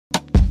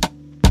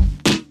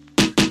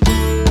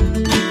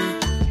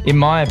In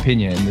my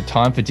opinion, the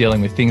time for dealing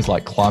with things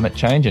like climate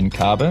change and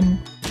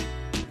carbon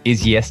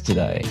is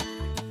yesterday.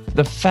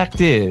 The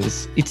fact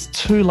is, it's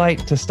too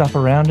late to stuff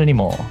around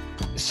anymore.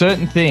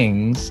 Certain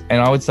things,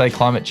 and I would say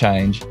climate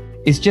change,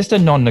 is just a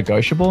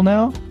non-negotiable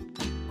now.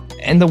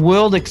 And the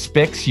world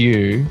expects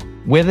you,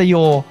 whether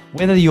your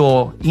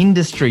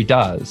industry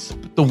does,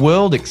 the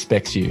world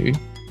expects you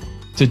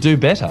to do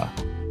better.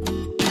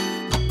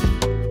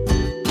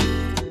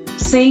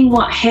 Seeing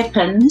what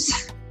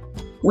happens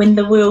when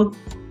the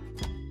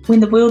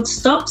world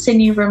stops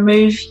and you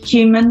remove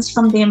humans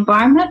from the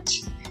environment,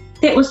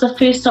 that was the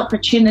first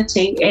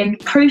opportunity and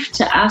proof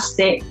to us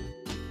that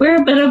we're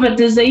a bit of a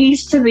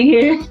disease to the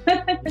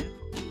earth.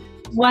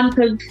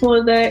 Wanted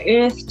for the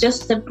earth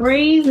just to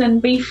breathe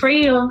and be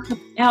free of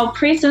our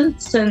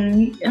presence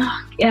and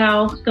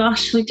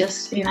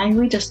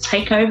we just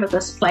take over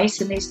this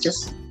place and there's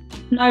just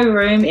no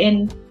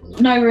room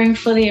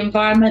for the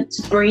environment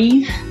to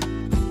breathe.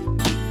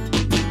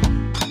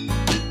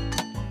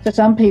 For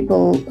some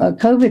people,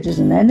 COVID is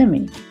an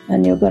enemy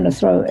and you're going to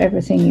throw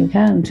everything you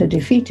can to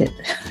defeat it.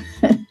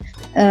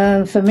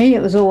 For me,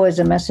 it was always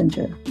a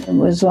messenger. It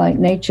was like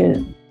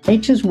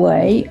nature's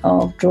way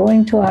of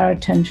drawing to our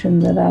attention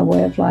that our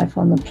way of life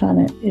on the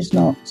planet is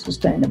not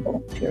sustainable,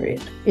 period.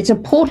 It's a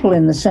portal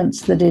in the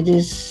sense that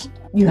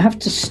you have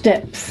to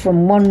step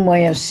from one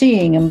way of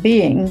seeing and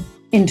being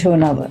into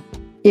another.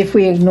 If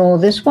we ignore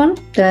this one,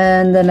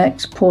 then the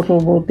next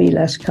portal will be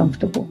less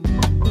comfortable.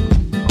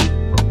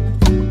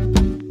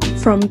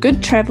 From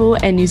Good Travel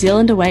and New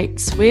Zealand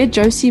Awaits, we're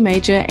Josie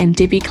Major and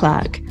Debbie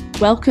Clark.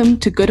 Welcome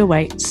to Good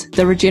Awaits,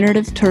 the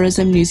Regenerative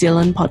Tourism New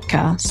Zealand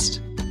podcast.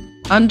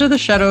 Under the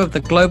shadow of the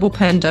global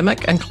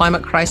pandemic and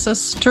climate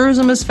crisis,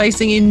 tourism is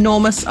facing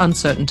enormous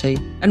uncertainty,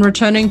 and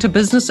returning to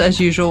business as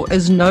usual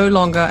is no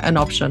longer an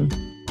option.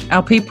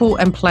 Our people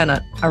and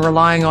planet are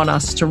relying on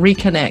us to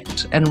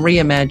reconnect and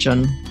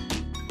reimagine.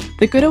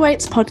 The Good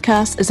Awaits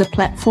podcast is a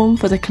platform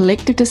for the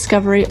collective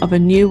discovery of a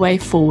new way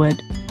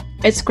forward.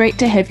 It's great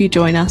to have you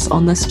join us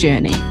on this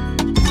journey.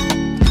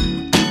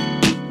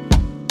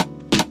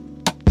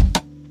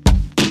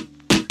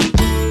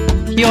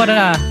 Kia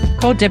ora,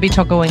 ko Debbie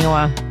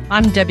Tokawengawa.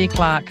 I'm Debbie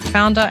Clark,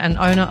 founder and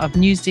owner of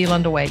New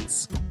Zealand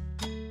Awaits.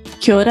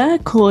 Kia ora,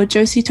 ko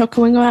Josie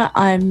Tokawengawa.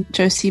 I'm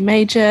Josie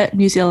Major,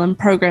 New Zealand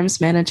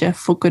Programs Manager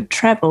for Good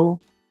Travel.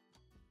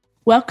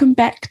 Welcome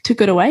back to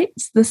Good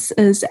Awaits. This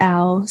is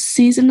our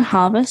season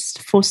harvest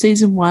for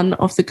season 1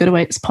 of the Good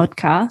Awaits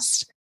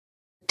podcast.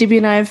 Debbie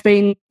and I have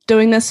been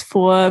doing this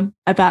for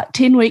about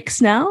 10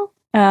 weeks now.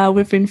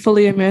 We've been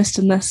fully immersed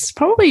in this,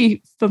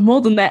 probably for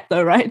more than that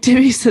though, right,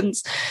 Debbie?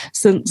 Since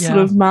sort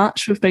of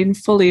March, we've been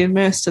fully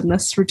immersed in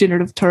this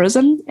regenerative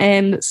tourism,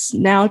 and it's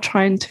now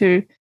trying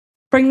to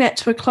bring that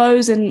to a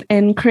close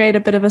and create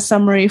a bit of a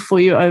summary for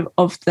you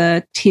of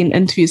the 10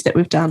 interviews that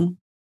we've done.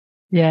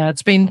 Yeah,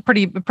 it's been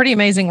a pretty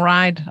amazing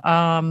ride,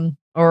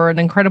 or an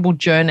incredible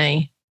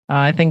journey.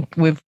 I think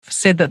we've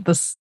said that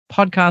this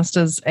podcast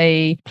is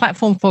a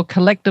platform for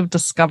collective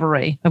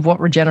discovery of what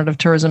regenerative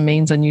tourism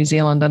means in New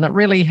Zealand. And it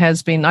really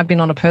has been, I've been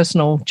on a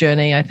personal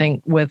journey, I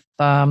think, with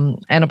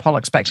Anna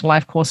Pollock's Back to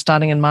Life course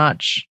starting in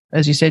March,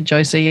 as you said,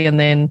 Josie, and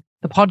then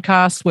the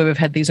podcast where we've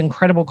had these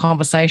incredible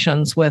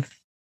conversations with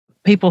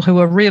people who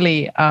are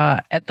really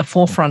at the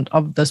forefront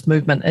of this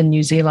movement in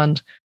New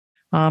Zealand.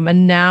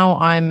 And now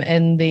I'm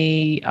in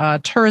the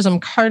Tourism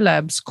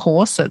Collabs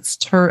course.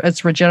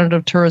 It's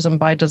Regenerative Tourism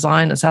by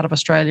Design. It's out of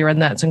Australia, and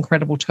that's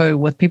incredible too,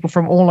 with people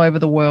from all over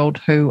the world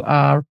who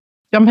are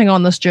jumping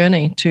on this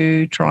journey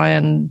to try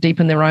and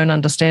deepen their own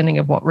understanding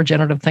of what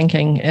regenerative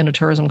thinking in a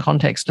tourism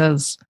context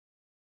is.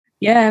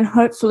 Yeah, and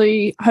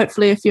hopefully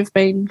if you've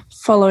been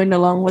following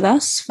along with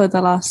us for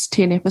the last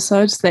 10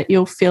 episodes, that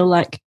you'll feel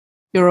like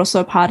you're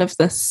also part of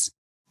this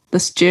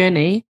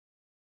journey.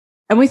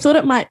 And we thought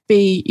it might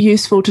be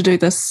useful to do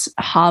this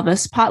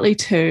harvest, partly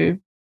to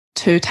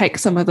take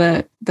some of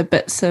the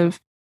bits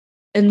of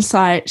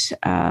insight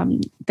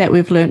that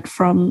we've learnt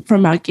from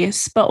our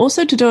guests, but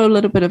also to do a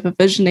little bit of a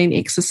visioning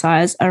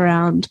exercise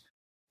around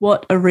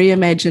what a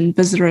reimagined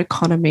visitor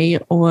economy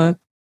or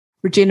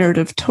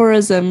regenerative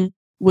tourism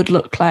would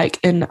look like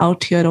in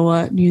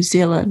Aotearoa, New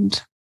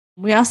Zealand.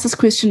 We asked this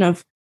question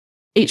of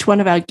each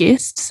one of our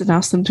guests and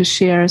asked them to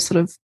share a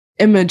sort of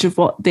image of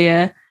what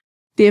their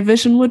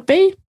vision would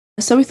be.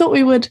 So we thought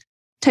we would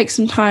take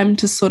some time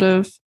to sort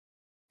of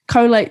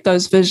collate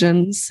those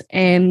visions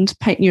and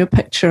paint you a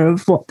picture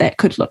of what that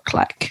could look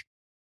like.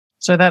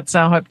 So that's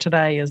our hope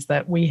today, is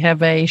that we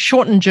have a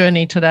shortened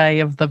journey today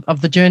of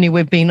the journey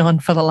we've been on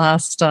for the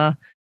last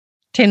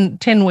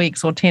 10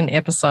 weeks or 10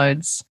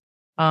 episodes.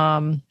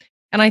 And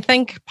I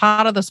think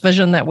part of this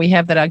vision that we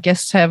have, that our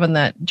guests have, and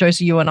that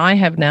Josie, you and I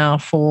have now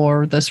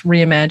for this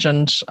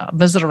reimagined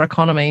visitor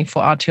economy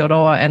for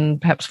Aotearoa and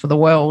perhaps for the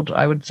world,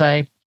 I would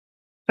say,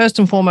 first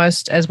and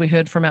foremost, as we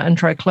heard from our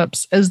intro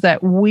clips, is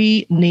that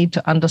we need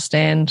to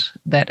understand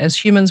that as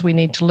humans, we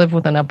need to live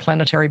within our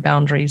planetary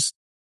boundaries.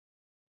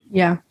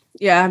 Yeah.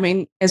 I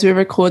mean, as we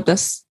record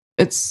this,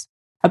 it's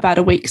about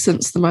a week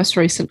since the most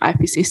recent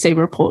IPCC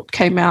report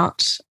came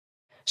out,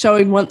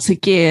 showing once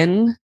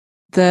again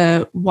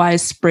the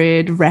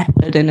widespread,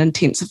 rapid and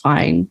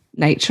intensifying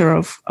nature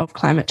of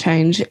climate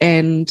change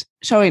and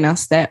showing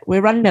us that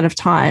we're running out of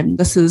time.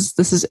 This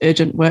is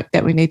urgent work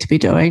that we need to be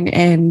doing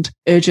and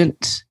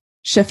urgent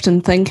shift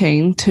in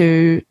thinking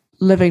to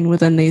living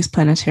within these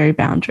planetary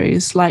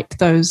boundaries, like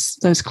those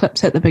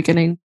clips at the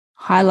beginning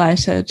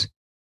highlighted.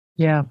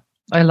 Yeah,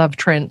 I love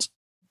Trent.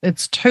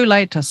 It's too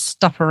late to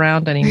stuff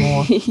around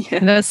anymore. Yeah.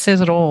 And that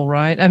says it all,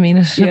 right? I mean,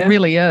 it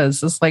really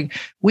is. It's like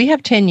we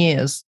have 10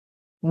 years.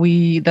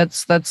 We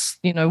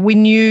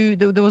knew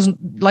there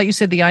wasn't, like you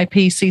said, the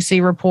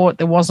IPCC report,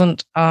 there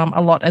wasn't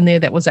a lot in there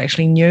that was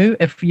actually new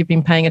if you've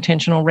been paying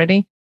attention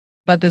already.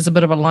 But there's a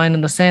bit of a line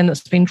in the sand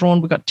that's been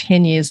drawn. We've got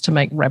 10 years to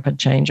make rapid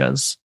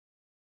changes.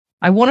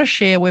 I want to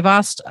share,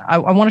 I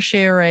want to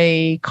share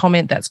a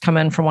comment that's come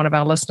in from one of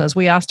our listeners.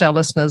 We asked our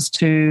listeners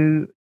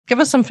to give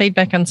us some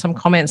feedback and some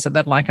comments that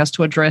they'd like us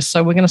to address.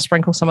 So we're going to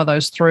sprinkle some of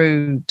those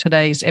through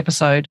today's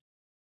episode.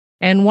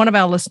 And one of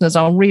our listeners,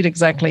 I'll read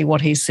exactly what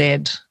he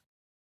said.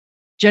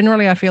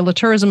 Generally, I feel the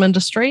tourism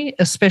industry,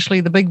 especially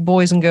the big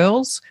boys and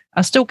girls,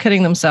 are still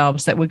kidding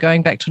themselves that we're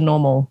going back to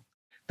normal.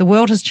 The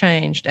world has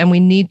changed and we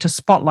need to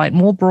spotlight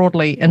more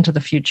broadly into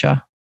the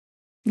future.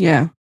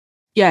 Yeah.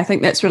 Yeah, I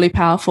think that's really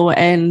powerful.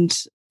 And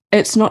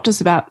it's not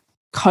just about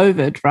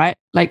COVID, right?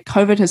 Like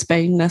COVID has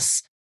been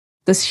this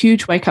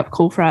huge wake-up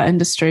call for our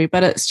industry,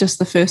 but it's just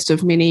the first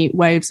of many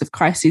waves of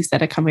crises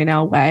that are coming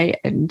our way.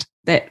 And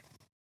that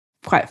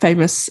quite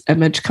famous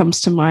image comes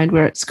to mind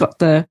where it's got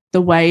the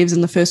waves,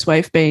 and the first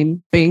wave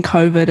being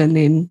COVID, and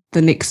then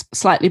the next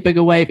slightly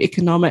bigger wave,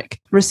 economic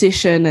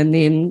recession, and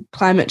then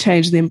climate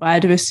change, and then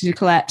biodiversity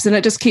collapse. And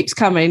it just keeps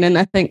coming. And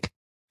I think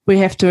we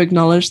have to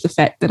acknowledge the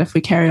fact that if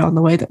we carry on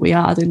the way that we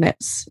are, then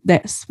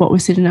that's what we're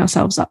setting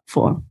ourselves up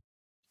for.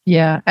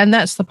 Yeah. And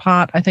that's the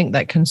part I think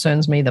that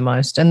concerns me the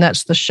most. And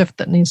that's the shift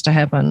that needs to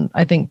happen.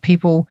 I think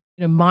people,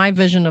 my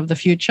vision of the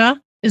future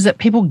is that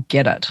people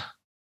get it.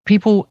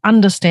 People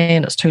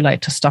understand it's too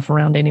late to stuff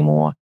around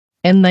anymore.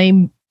 And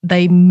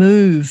we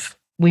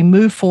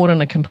move forward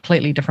in a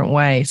completely different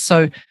way.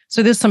 So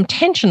there's some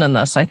tension in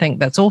this, I think,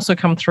 that's also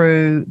come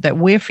through that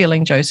we're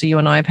feeling. Josie, you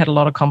and I have had a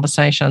lot of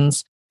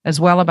conversations as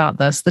well about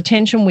this. The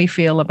tension we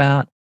feel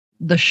about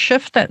the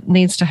shift that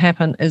needs to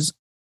happen is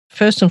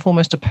first and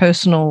foremost a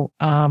personal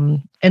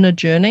inner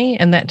journey,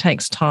 and that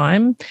takes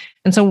time.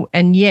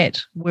 And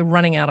yet we're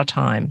running out of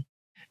time.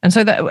 And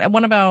so that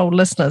one of our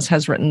listeners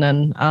has written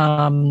in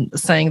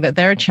saying that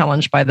they're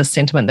challenged by the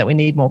sentiment that we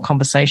need more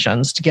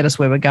conversations to get us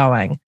where we're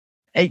going.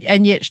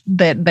 And yet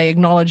that they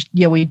acknowledge,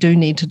 yeah, we do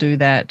need to do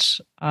that.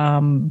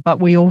 But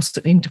we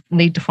also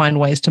need to find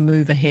ways to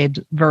move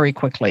ahead very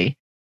quickly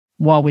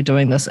while we're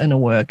doing this inner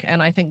work.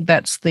 And I think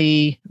that's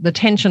the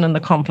tension and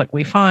the conflict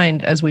we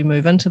find as we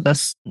move into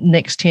this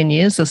next 10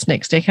 years, this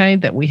next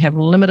decade, that we have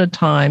limited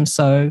time.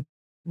 So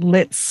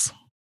let's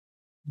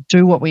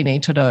do what we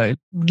need to do.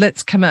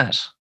 Let's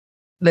commit.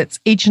 Let's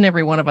each and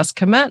every one of us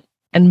commit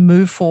and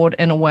move forward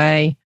in a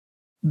way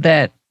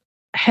that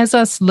has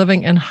us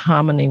living in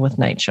harmony with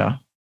nature.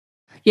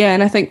 Yeah,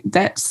 and I think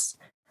that's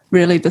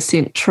really the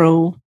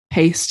central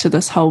piece to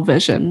this whole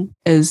vision,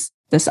 is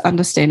this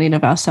understanding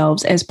of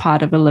ourselves as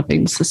part of a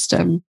living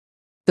system.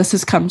 This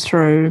has come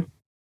through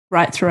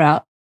right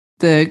throughout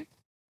the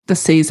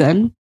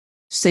season,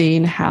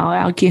 seeing how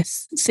our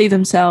guests see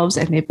themselves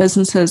and their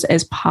businesses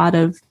as part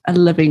of a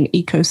living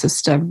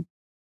ecosystem.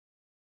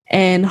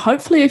 And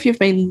hopefully, if you've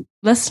been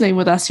listening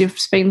with us, you've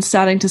been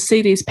starting to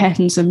see these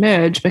patterns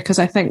emerge, because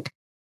I think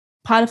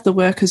part of the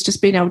work has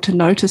just been able to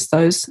notice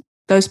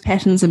those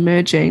patterns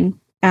emerging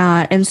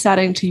and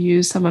starting to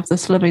use some of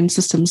this living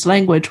systems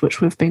language,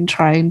 which we've been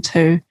trying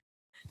to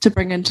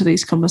bring into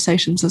these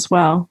conversations as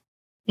well.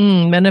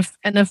 And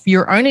if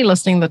you're only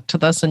listening to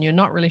this and you're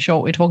not really sure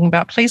what we're talking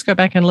about, please go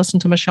back and listen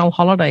to Michelle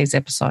Holliday's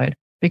episode,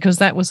 because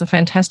that was a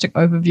fantastic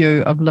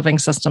overview of living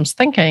systems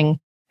thinking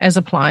as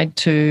applied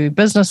to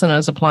business and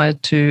as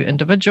applied to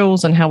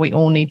individuals, and how we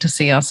all need to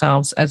see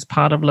ourselves as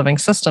part of living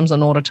systems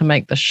in order to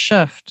make the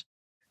shift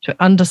to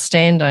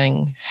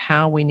understanding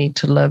how we need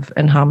to live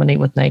in harmony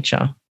with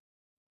nature.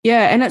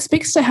 Yeah, and it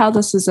speaks to how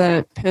this is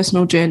a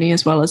personal journey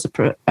as well as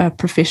a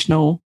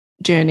professional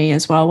journey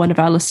as well. One of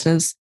our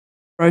listeners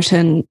wrote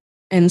in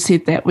and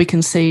said that we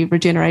can see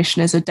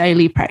regeneration as a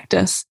daily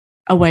practice,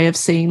 a way of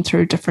seeing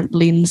through different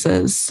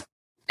lenses.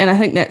 And I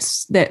think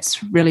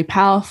that's really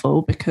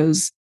powerful,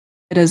 because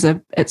it's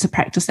a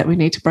practice that we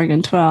need to bring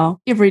into our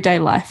everyday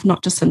life,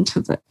 not just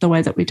into the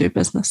way that we do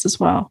business as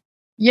well.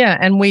 Yeah,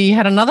 and we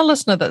had another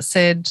listener that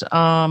said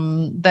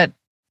that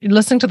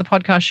listening to the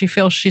podcast, she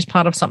feels she's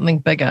part of something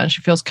bigger and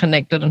she feels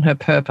connected in her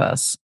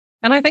purpose.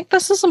 And I think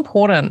this is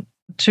important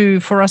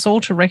for us all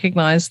to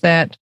recognize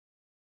that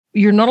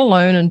you're not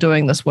alone in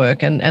doing this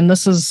work. And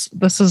this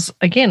is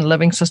again,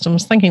 living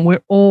systems thinking.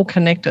 We're all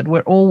connected.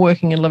 We're all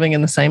working and living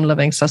in the same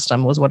living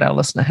system, was what our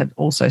listener had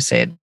also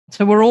said.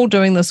 So we're all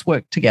doing this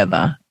work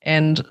together.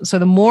 And so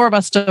the more of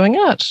us doing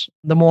it,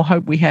 the more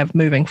hope we have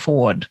moving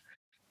forward,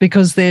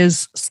 because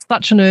there's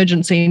such an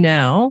urgency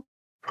now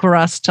for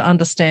us to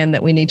understand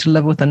that we need to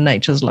live within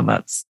nature's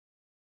limits.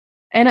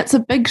 And it's a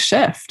big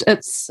shift.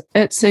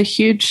 It's a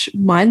huge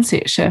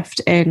mindset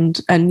shift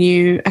and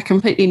a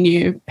completely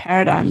new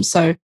paradigm.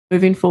 So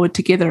moving forward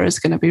together is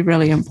going to be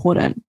really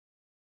important.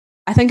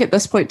 I think at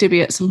this point,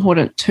 Debbie, it's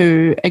important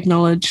to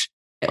acknowledge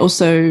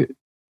also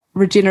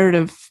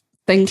regenerative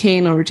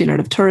thinking or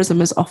regenerative tourism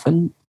is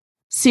often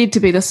said to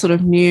be this sort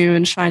of new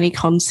and shiny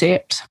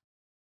concept,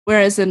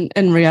 whereas in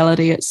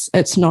reality,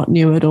 it's not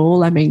new at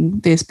all. I mean,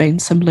 there's been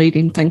some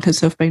leading thinkers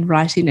who have been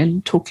writing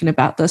and talking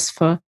about this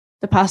for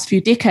the past few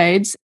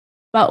decades,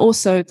 but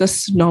also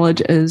this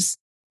knowledge is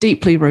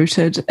deeply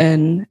rooted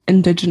in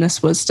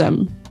Indigenous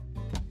wisdom.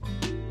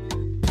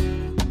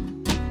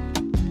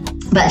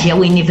 But yeah,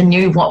 we never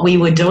knew what we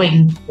were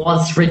doing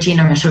was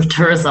regenerative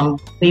tourism.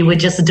 We were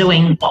just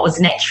doing what was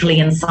naturally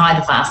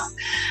inside of us.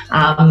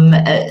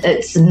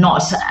 It's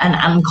not an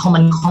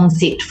uncommon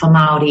concept for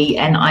Māori,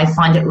 and I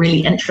find it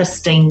really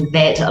interesting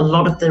that a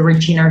lot of the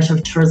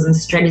regenerative tourism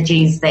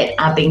strategies that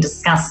are being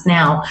discussed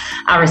now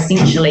are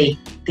essentially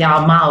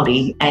our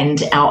Māori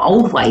and our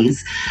old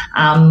ways,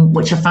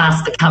 which are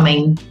fast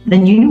becoming the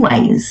new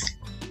ways.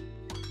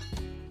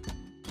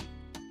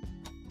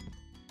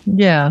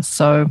 Yeah,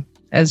 so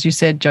as you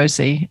said,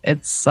 Josie,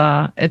 it's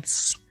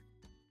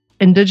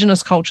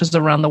Indigenous cultures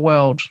around the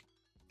world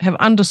have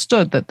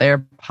understood that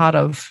they're part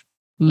of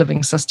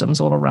living systems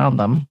all around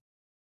them.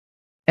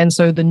 And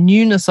so the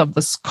newness of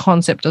this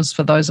concept is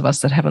for those of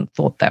us that haven't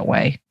thought that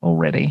way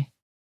already.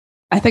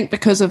 I think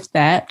because of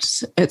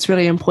that, it's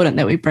really important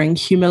that we bring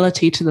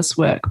humility to this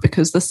work,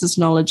 because this is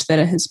knowledge that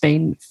has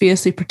been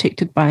fiercely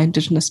protected by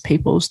Indigenous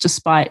peoples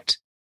despite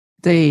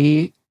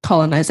the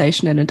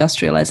colonization and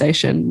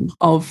industrialization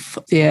of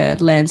their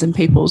lands and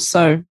peoples.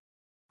 So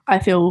I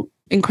feel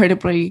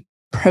incredibly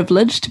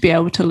privileged to be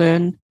able to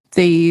learn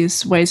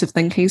these ways of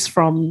thinking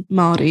from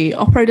Māori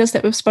operators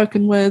that we've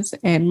spoken with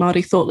and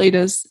Māori thought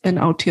leaders in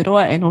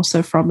Aotearoa, and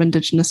also from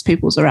Indigenous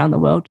peoples around the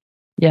world.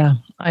 Yeah,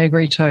 I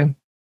agree too.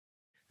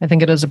 I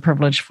think it is a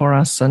privilege for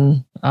us,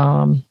 and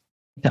to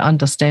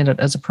understand it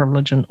as a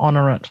privilege and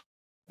honour it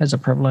as a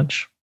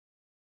privilege.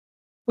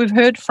 We've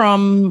heard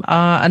from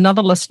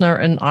another listener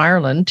in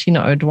Ireland,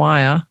 Tina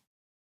O'Dwyer.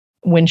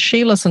 When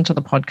she listened to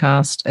the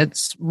podcast,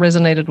 it's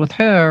resonated with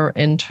her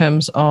in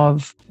terms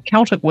of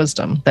Celtic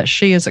wisdom that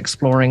she is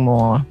exploring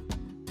more.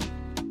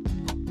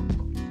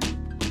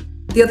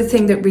 The other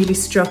thing that really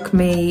struck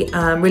me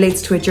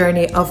relates to a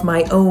journey of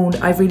my own.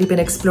 I've really been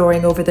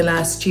exploring over the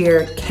last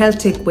year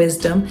Celtic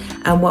wisdom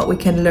and what we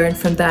can learn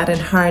from that and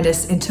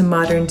harness into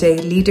modern day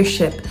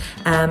leadership,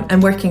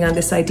 and working on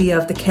this idea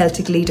of the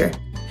Celtic leader.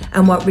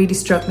 And what really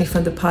struck me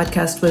from the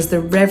podcast was the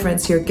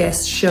reverence your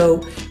guests show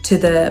to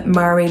the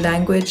Maori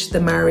language,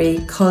 the Maori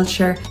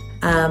culture,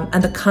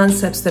 and the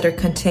concepts that are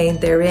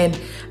contained therein.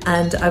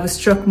 And I was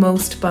struck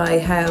most by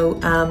how,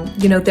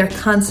 they're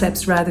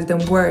concepts rather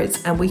than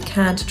words, and we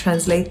can't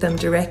translate them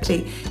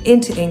directly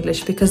into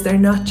English because they're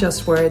not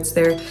just words.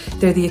 They're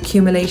the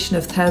accumulation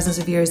of thousands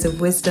of years of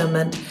wisdom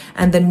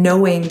and the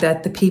knowing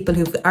that the people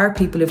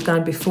who've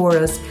gone before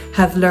us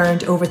have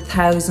learned over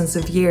thousands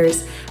of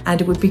years.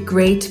 And it would be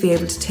great to be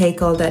able to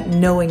take all that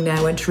knowing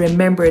now and to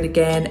remember it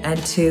again and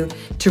to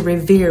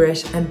revere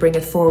it and bring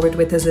it forward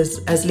with us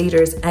as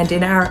leaders. And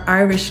in our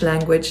Irish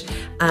language,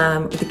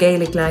 the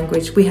Gaelic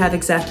language, we have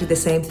exactly the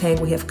same thing.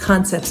 We have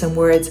concepts and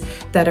words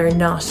that are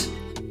not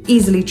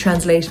easily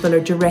translatable or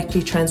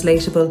directly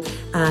translatable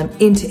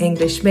into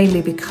English,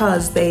 mainly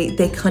because they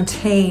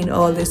contain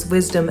all this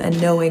wisdom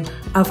and knowing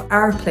of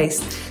our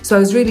place. So I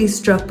was really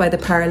struck by the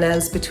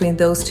parallels between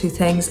those two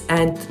things,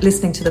 and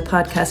listening to the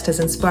podcast has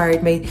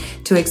inspired me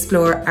to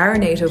explore our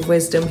native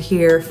wisdom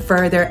here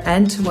further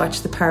and to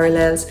watch the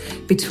parallels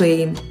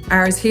between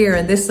ours here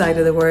on this side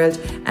of the world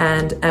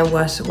and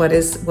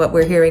what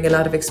we're hearing a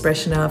lot of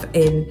expression of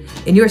in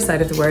your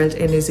side of the world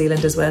in New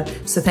Zealand as well.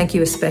 So thank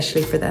you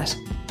especially for that.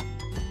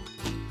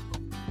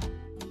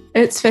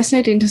 It's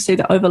fascinating to see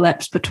the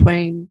overlaps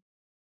between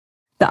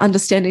the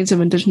understandings of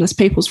Indigenous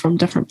peoples from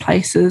different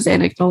places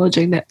and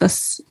acknowledging that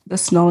this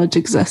knowledge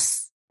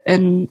exists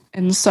in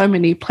so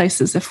many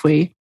places if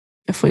we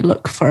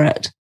look for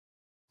it.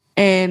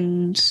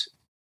 And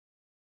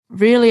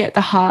really at the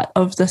heart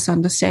of this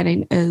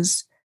understanding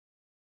is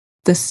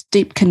this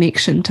deep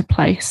connection to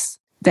place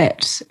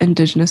that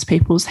Indigenous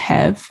peoples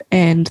have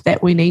and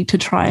that we need to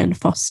try and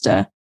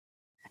foster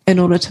in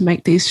order to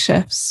make these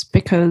shifts,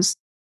 because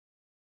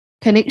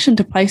connection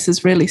to place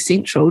is really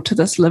central to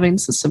this living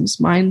systems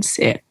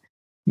mindset.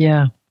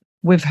 Yeah.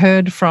 We've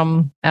heard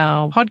from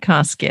our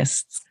podcast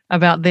guests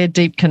about their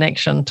deep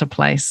connection to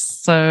place.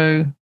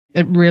 So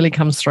it really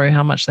comes through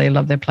how much they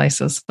love their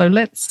places. So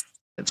let's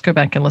go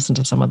back and listen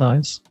to some of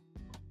those.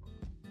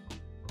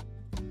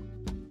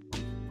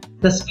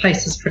 This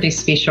place is pretty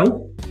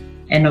special,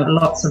 and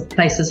lots of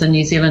places in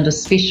New Zealand are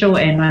special,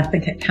 and I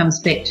think it comes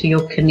back to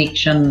your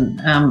connection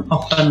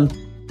often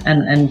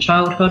in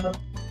childhood.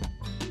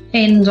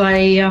 And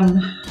I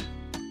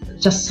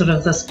just sort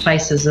of, this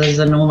place is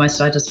an almost,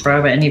 I just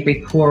throw it in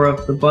every pore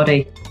of the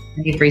body,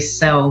 in every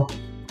cell.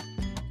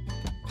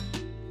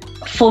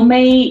 For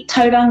me,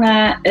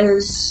 Tauranga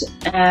is,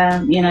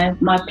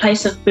 my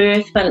place of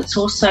birth, but it's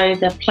also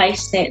the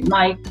place that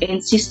my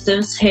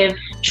ancestors have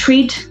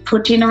tread for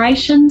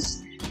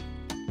generations.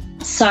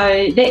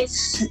 So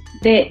that's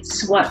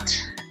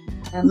what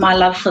my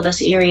love for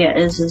this area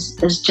is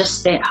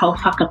just that whole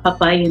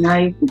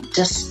whakapapa,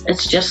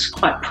 it's just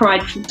quite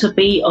prideful to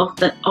be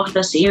of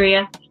this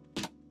area.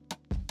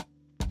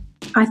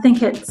 I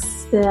think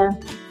it's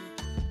the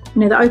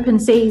open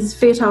seas,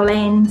 fertile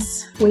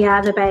lands. We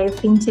are the Bay of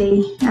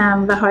Plenty,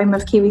 the home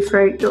of kiwi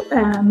fruit,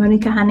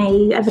 manuka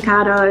honey,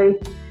 avocado.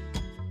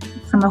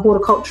 From a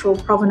horticultural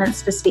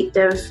provenance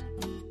perspective,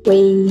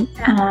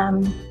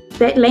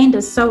 that land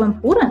is so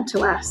important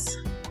to us.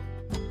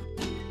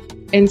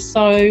 And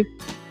so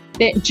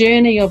that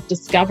journey of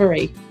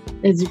discovery,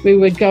 as I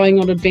was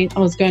going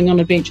on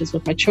adventures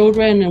with my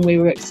children, and we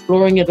were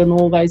exploring it in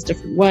all those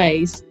different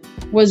ways,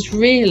 was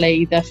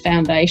really the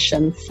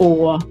foundation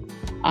for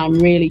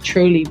really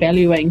truly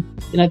valuing,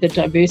 the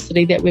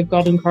diversity that we've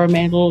got in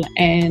Coromandel,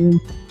 and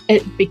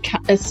it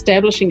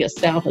establishing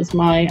itself as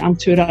my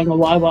Tūranga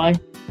Waiwai,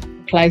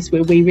 place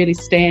where we really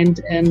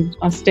stand and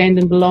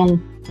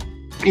belong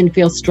and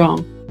feel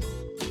strong.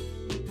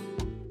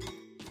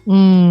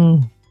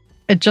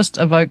 It just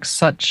evokes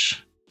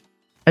such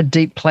a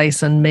deep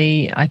place in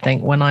me, I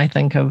think, when I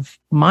think of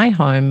my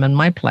home and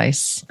my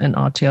place in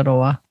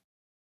Aotearoa.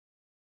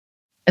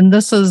 And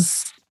this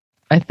is,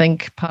 I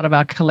think, part of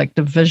our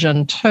collective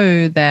vision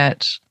too,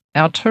 that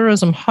our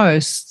tourism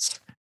hosts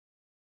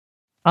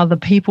are the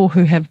people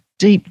who have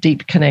deep,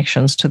 deep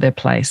connections to their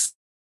place.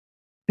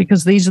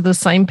 Because these are the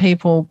same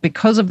people,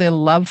 because of their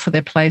love for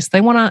their place,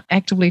 they want to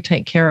actively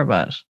take care of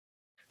it.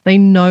 They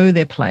know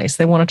their place.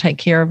 They want to take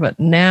care of it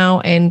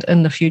now and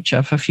in the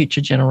future for future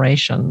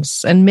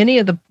generations. And many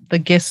of the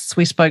guests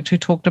we spoke to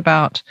talked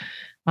about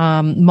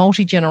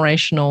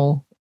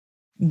multi-generational,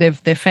 their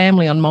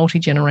family on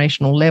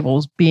multi-generational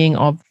levels being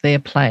of their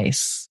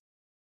place.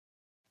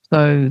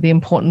 So the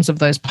importance of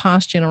those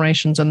past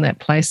generations in that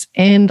place,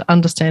 and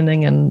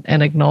understanding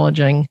and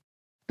acknowledging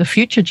the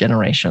future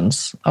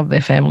generations of their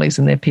families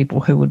and their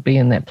people who would be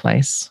in that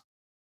place.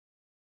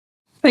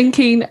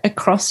 Thinking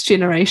across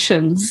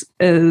generations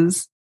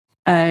is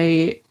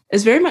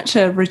very much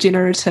a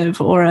regenerative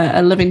or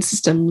a living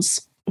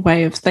systems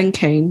way of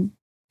thinking.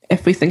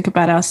 If we think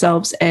about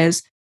ourselves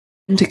as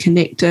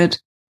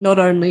interconnected, not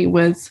only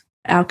with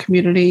our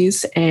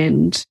communities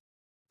and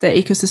the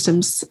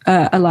ecosystems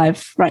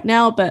alive right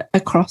now, but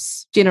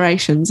across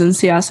generations, and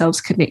see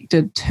ourselves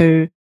connected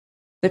to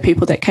the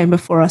people that came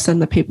before us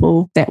and the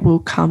people that will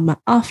come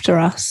after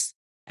us.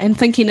 And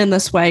thinking in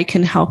this way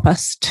can help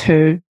us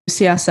to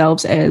see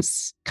ourselves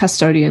as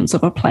custodians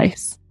of a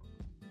place.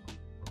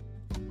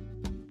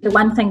 The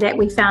one thing that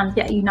we found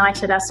that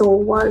united us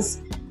all was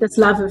this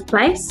love of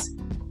place,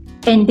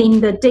 and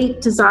then the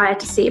deep desire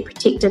to see it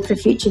protected for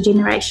future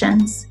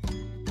generations.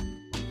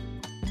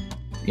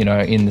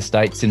 In the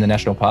States, in the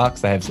national parks,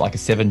 they have like a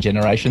 7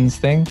 generations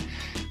thing.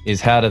 Is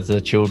how does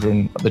the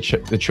children of my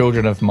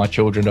children of my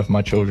children of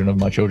my children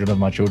of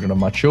my children of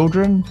my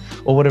children,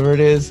 or whatever it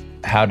is,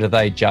 how do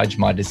they judge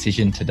my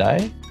decision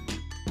today?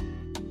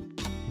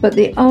 But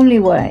the only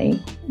way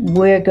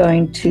we're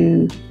going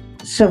to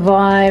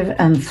survive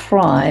and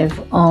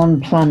thrive on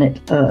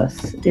planet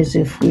Earth is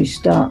if we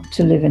start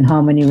to live in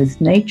harmony with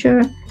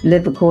nature,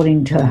 live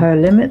according to her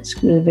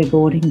limits, live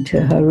according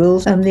to her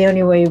rules. And the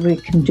only way we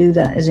can do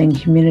that is in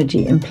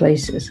community, in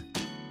places.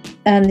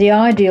 And the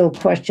ideal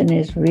question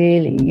is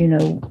really,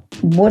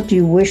 what do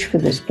you wish for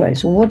this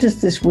place? Or what do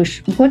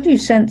you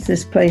sense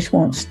this place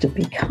wants to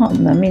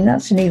become? I mean,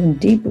 that's an even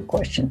deeper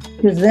question,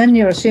 because then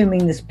you're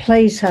assuming this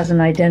place has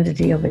an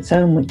identity of its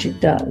own, which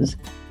it does.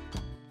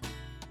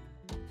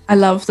 I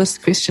love this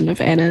question of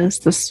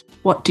Anna's,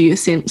 what do you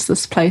sense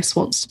this place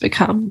wants to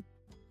become?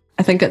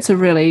 I think it's a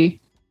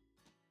really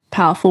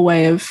powerful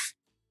way of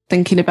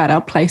thinking about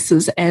our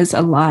places as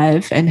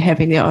alive and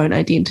having their own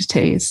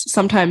identities.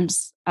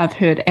 Sometimes I've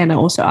heard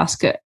Anna also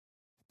ask it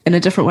in a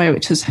different way,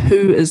 which is,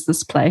 who is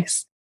this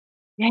place?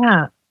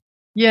 Yeah.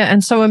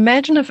 And so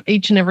imagine if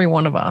each and every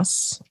one of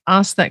us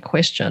asked that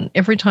question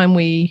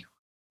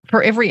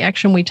for every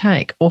action we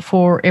take, or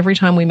for every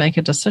time we make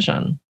a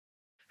decision.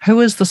 Who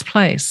is this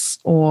place?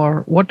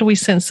 Or what do we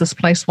sense this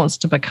place wants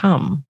to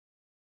become?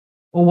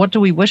 Or what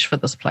do we wish for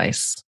this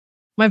place?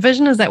 My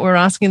vision is that we're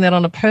asking that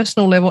on a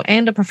personal level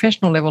and a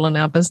professional level in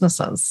our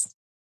businesses.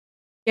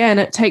 Yeah, and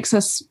it takes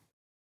us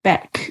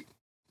back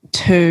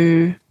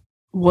to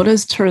what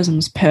is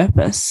tourism's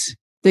purpose.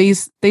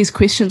 These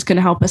questions can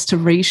help us to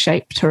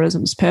reshape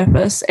tourism's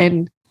purpose.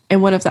 And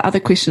one of the other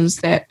questions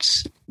that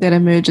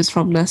emerges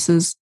from this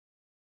is,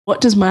 what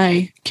does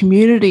my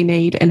community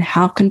need, and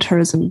how can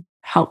tourism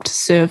help to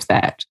serve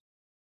that?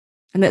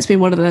 And that's been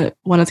one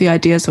of the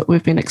ideas that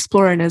we've been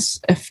exploring, is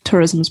if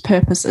tourism's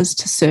purpose is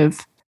to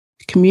serve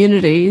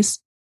communities,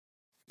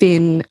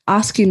 then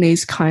asking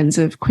these kinds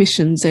of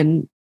questions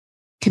and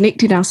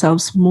connecting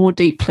ourselves more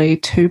deeply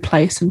to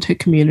place and to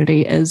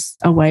community is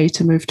a way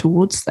to move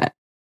towards that.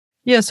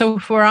 Yeah, so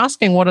if we're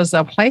asking what does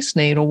our place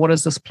need, or what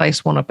does this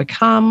place want to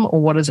become,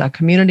 or what does our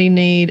community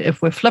need,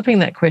 if we're flipping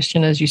that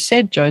question, as you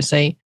said,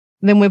 Josie,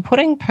 then we're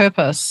putting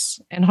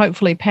purpose and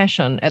hopefully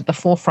passion at the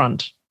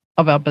forefront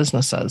of our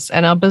businesses.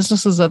 And our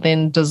businesses are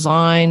then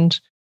designed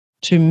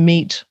to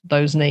meet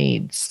those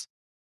needs.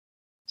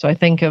 So I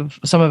think of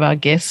some of our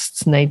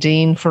guests,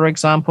 Nadine, for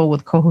example,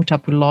 with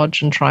Kohutapu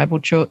Lodge and Tribal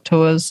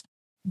Tours,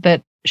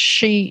 that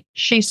she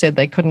said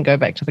they couldn't go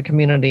back to the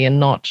community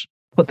and not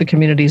put the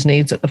community's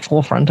needs at the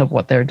forefront of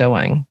what they're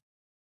doing.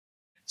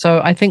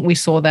 So I think we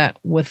saw that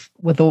with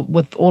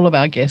all of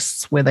our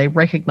guests, where they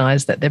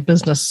recognize that their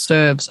business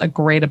serves a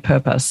greater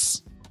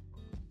purpose.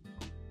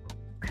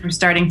 We're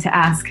starting to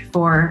ask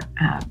for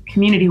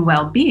community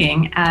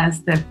well-being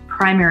as the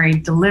primary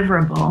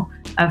deliverable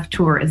of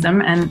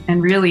tourism,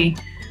 and really,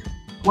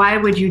 why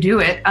would you do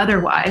it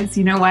otherwise?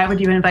 Why would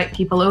you invite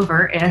people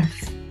over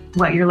if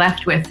what you're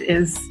left with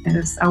is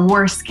a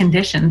worse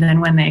condition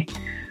than when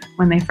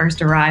they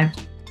first arrived?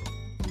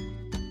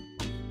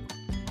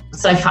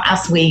 So for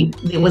us,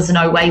 there was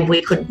no way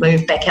we could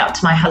move back out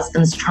to my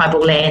husband's tribal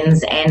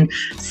lands and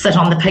sit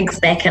on the pig's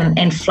back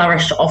and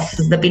flourish off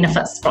the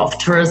benefits of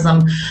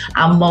tourism,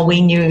 while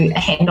we knew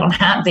hand on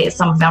heart that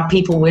some of our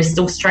people were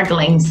still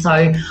struggling.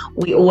 So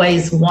we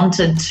always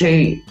wanted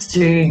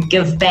to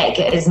give back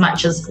as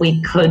much as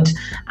we could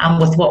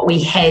with what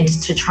we had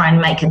to try and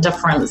make a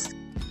difference.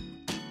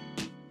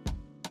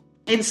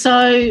 And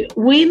so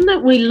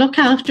when we look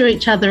after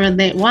each other in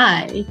that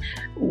way,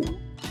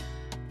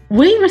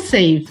 we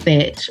receive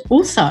that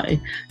also.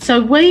 So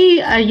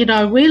we're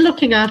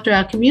looking after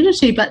our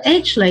community, but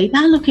actually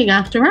they're looking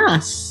after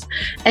us.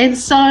 And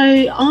so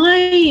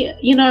I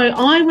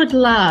would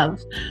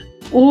love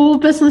all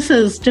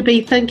businesses to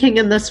be thinking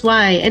in this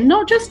way, and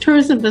not just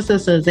tourism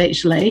businesses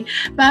actually,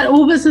 but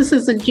all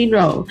businesses in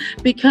general,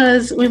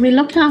 because when we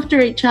look after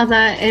each other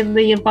and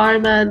the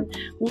environment,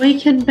 we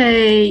can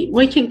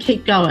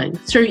keep going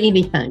through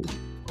anything.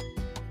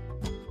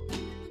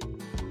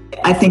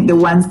 I think the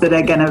ones that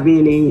are going to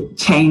really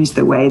change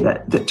the way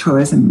that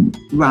tourism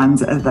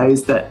runs are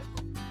those that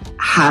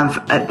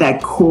have at their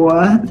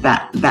core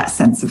that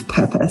sense of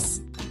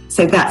purpose.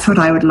 So that's what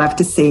I would love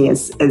to see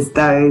is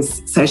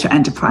those social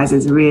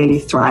enterprises really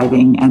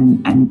thriving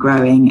and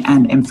growing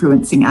and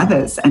influencing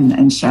others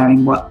and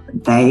sharing what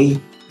they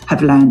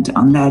have learned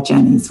on their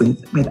journeys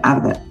with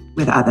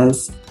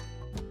others.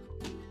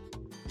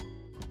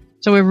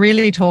 So we're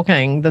really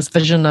talking this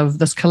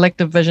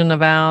collective vision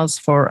of ours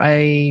for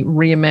a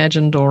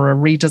reimagined or a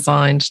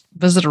redesigned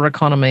visitor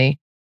economy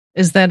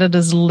is that it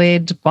is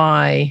led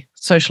by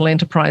social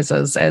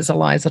enterprises, as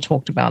Eliza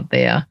talked about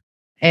there.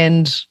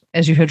 And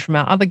as you heard from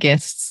our other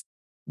guests,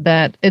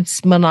 that it's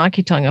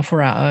manaakitanga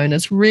for our own.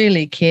 It's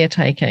really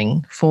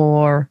caretaking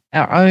for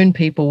our own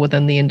people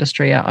within the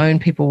industry, our own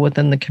people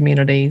within the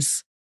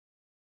communities,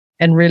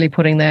 and really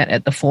putting that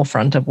at the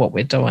forefront of what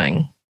we're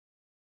doing.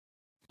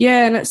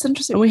 Yeah, and it's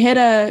interesting. We had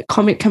a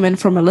comment come in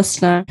from a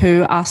listener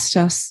who asked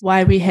us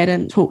why we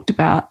hadn't talked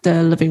about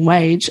the living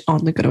wage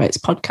on the Good Awaits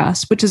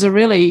podcast, which is a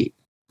really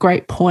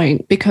great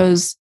point,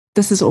 because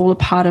this is all a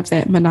part of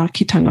that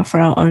manaakitanga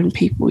for our own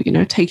people,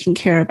 taking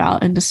care of our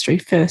industry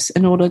first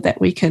in order that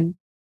we can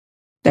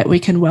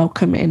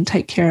welcome and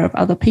take care of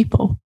other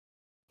people.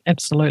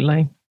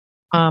 Absolutely.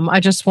 I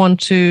just want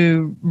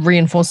to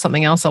reinforce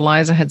something else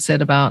Eliza had said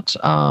about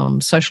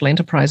social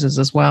enterprises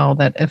as well,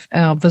 that if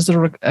our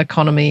visitor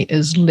economy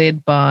is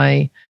led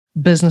by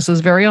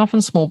businesses, very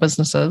often small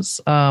businesses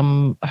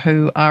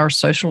who are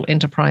social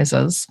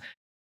enterprises,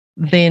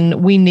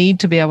 then we need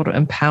to be able to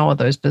empower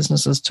those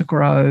businesses to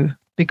grow,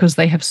 because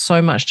they have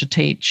so much to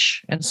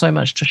teach and so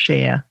much to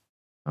share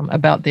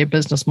about their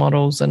business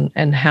models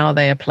and how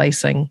they are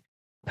placing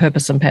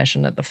purpose and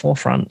passion at the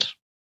forefront.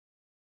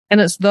 And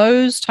it's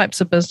those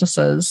types of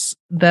businesses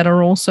that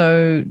are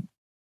also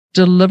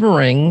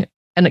delivering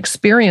an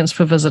experience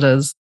for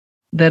visitors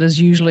that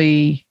is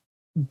usually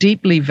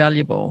deeply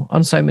valuable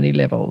on so many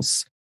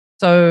levels.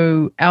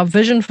 So our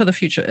vision for the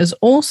future is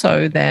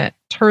also that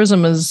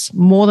tourism is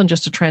more than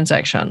just a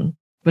transaction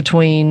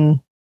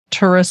between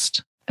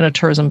tourist and a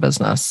tourism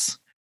business,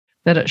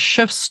 that it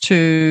shifts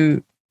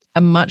to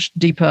a much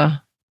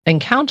deeper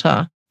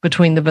encounter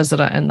between the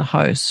visitor and the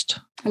host.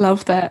 I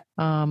love that.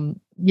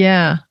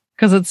 Yeah.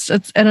 Because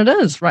it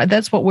is, right?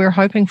 That's what we're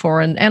hoping for.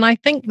 And I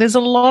think there's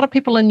a lot of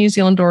people in New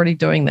Zealand already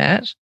doing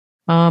that.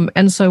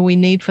 And so we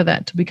need for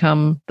that to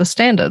become the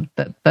standard,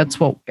 that's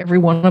what every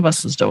one of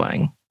us is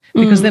doing.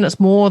 Because then it's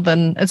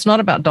not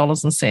about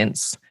dollars and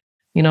cents,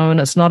 and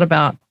it's not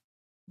about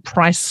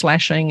price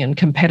slashing and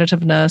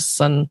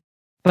competitiveness,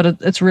 but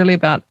it's really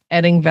about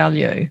adding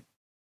value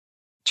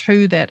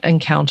to that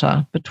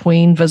encounter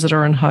between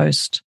visitor and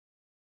host,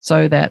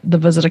 so that the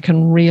visitor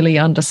can really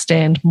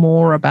understand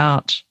more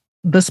about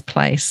this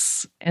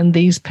place and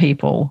these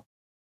people.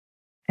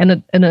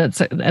 And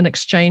it's an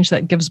exchange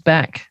that gives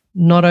back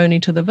not only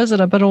to the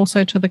visitor, but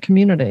also to the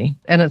community.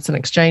 And it's an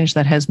exchange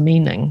that has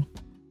meaning.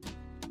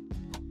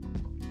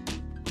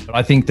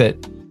 I think that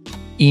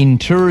in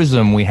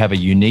tourism, we have a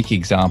unique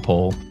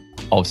example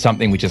of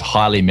something which is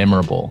highly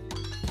memorable.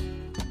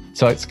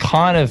 So it's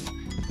kind of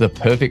the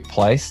perfect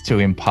place to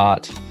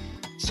impart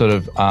sort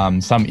of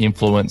some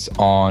influence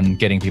on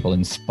getting people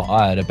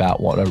inspired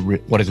about what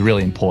is a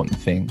really important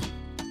thing.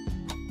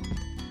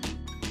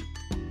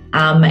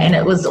 And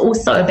it was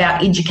also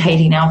about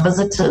educating our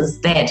visitors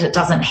that it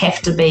doesn't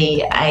have to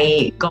be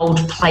a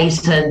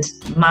gold-plated,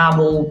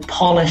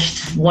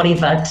 marble-polished,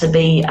 whatever, to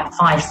be a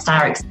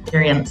 5-star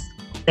experience,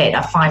 that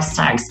a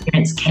 5-star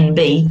experience can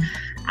be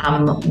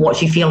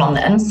what you feel on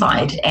the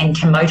inside and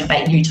can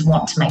motivate you to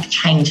want to make a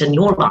change in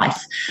your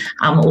life,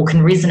 or can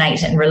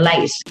resonate and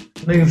relate,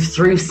 move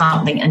through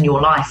something in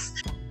your life.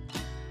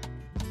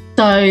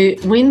 So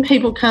when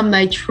people come,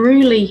 they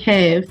truly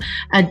have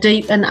a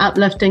deep and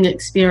uplifting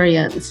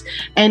experience.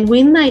 And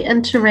when they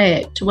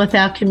interact with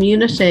our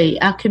community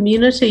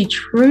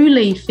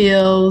truly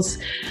feels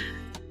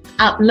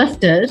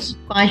uplifted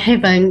by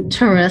having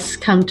tourists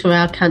come to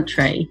our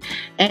country.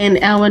 And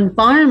our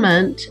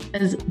environment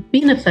is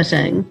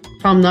benefiting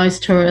from those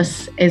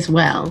tourists as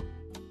well.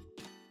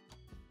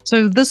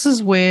 So this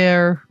is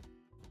where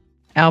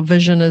our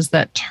vision is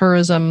that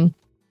tourism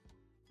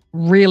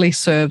really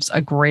serves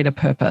a greater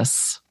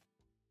purpose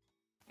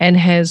and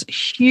has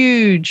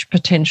huge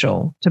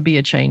potential to be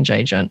a change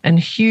agent and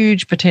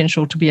huge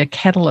potential to be a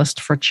catalyst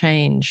for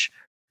change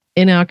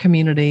in our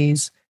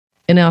communities,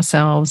 in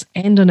ourselves,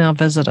 and in our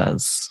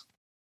visitors.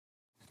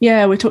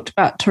 Yeah, we talked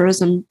about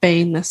tourism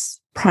being this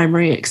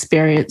primary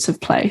experience of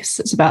place.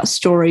 It's about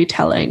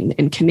storytelling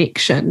and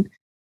connection.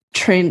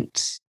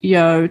 Trent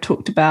Yo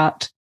talked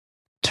about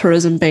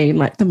tourism being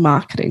like the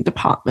marketing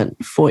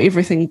department for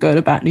everything good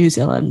about New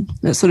Zealand.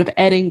 It's sort of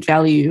adding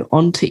value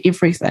onto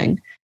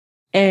everything.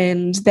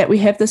 And that we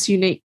have this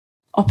unique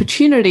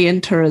opportunity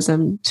in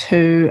tourism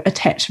to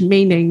attach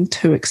meaning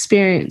to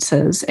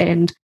experiences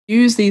and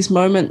use these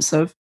moments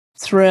of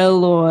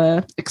thrill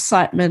or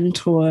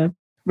excitement or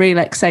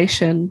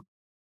relaxation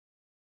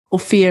or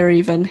fear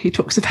even, he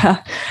talks about,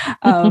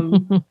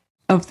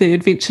 of the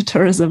adventure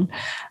tourism,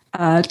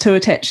 to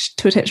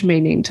attach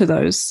meaning to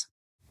those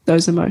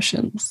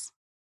emotions.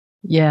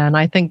 Yeah, and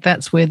I think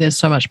that's where there's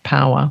so much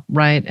power,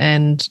 right?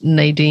 And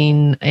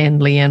Nadine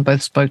and Leanne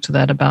both spoke to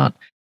that about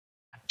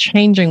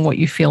changing what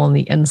you feel on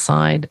the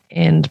inside,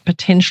 and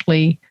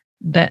potentially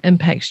that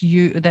impacts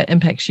you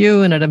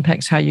and it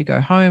impacts how you go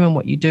home and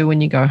what you do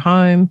when you go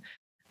home.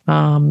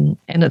 And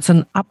it's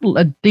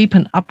a deep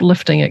and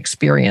uplifting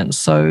experience.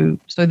 So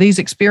these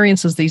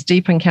experiences, these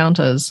deep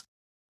encounters,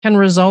 can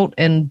result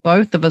in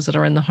both the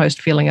visitor and the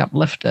host feeling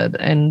uplifted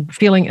and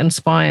feeling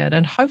inspired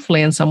and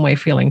hopefully in some way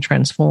feeling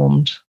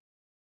transformed.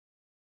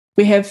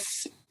 We have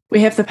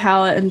the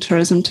power in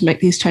tourism to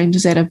make these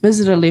changes at a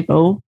visitor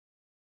level,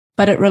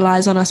 but it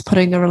relies on us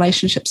putting the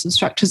relationships and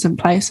structures in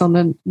place on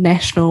the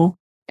national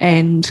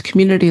and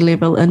community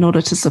level in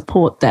order to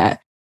support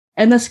that.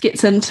 And this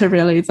gets into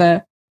really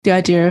the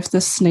idea of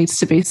this needs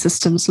to be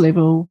systems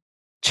level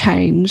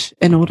change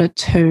in order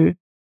to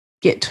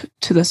get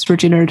to this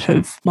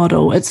regenerative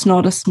model. It's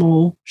not a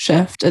small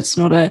shift. It's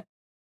not a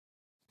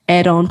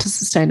add-on to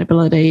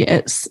sustainability.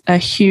 It's a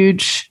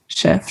huge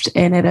shift,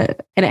 and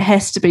it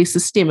has to be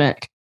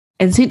systemic.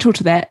 And central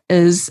to that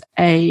is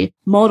a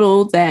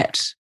model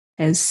that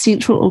has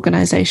central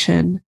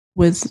organisation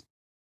with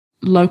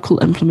local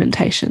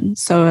implementation.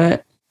 So a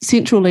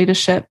central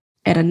leadership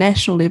at a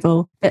national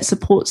level that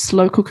supports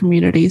local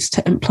communities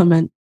to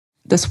implement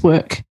this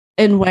work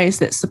in ways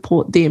that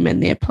support them in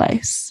their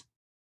place.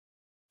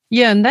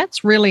 Yeah, and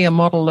that's really a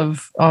model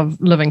of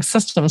living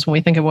systems when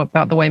we think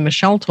about the way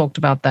Michelle talked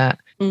about that,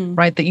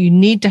 right? That you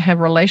need to have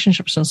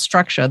relationships and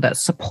structure that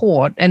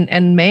support,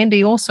 and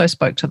Mandy also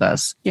spoke to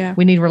this. Yeah.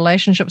 We need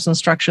relationships and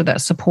structure that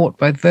support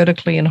both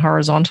vertically and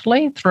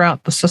horizontally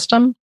throughout the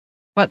system,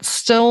 but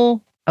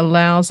still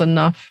allows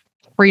enough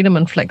freedom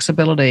and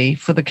flexibility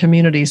for the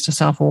communities to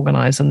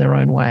self-organize in their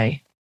own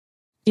way.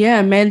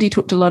 Yeah, Mandy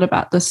talked a lot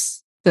about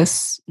this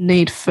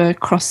need for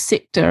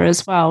cross-sector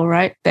as well,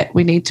 right? That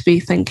we need to be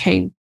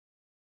thinking,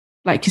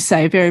 like you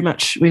say, very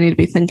much we need to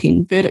be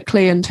thinking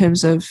vertically in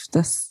terms of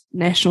this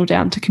national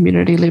down to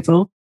community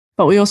level,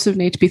 but we also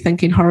need to be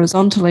thinking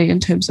horizontally in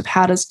terms of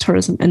how does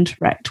tourism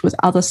interact with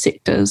other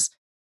sectors.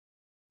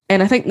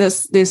 And I think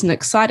there's an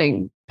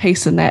exciting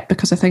piece in that,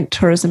 because I think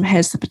tourism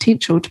has the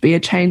potential to be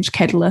a change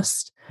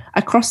catalyst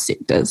across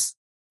sectors.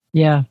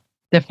 Yeah,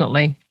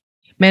 definitely.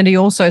 Mandy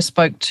also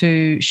spoke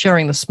to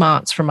sharing the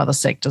smarts from other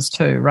sectors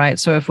too, right?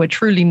 So if we're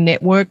truly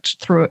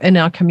networked in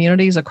our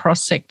communities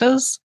across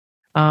sectors,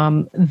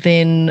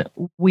 then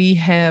we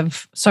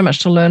have so much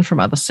to learn from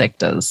other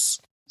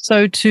sectors.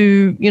 So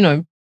to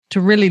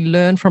really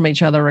learn from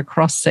each other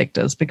across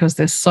sectors, because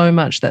there's so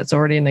much that's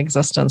already in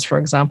existence, for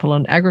example,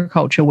 in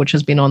agriculture, which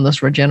has been on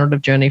this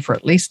regenerative journey for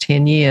at least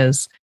 10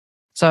 years.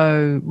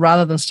 So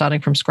rather than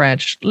starting from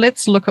scratch,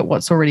 let's look at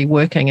what's already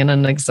working and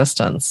in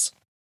existence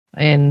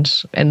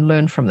and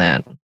learn from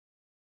that.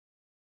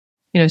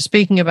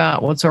 Speaking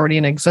about what's already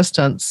in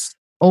existence,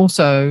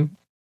 also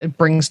it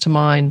brings to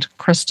mind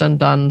Kristen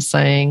Dunn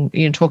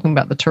talking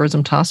about the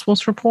Tourism Task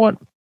Force report,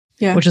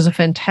 which is a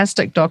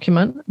fantastic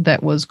document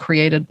that was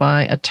created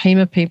by a team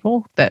of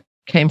people that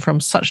came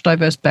from such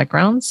diverse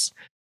backgrounds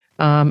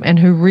and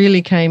who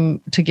really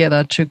came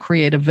together to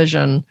create a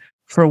vision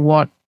for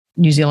what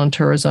New Zealand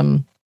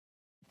tourism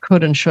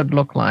could and should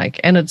look like.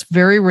 And it's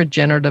very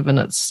regenerative in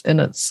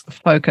its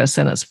focus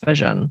and its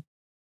vision.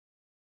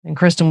 And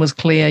Kristen was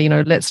clear,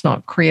 let's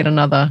not create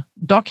another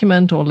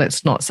document, or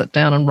let's not sit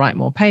down and write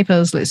more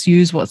papers. Let's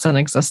use what's in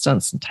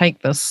existence and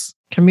take this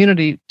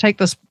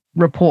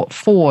report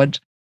forward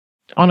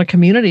on a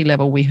community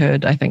level. We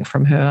heard, I think,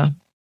 from her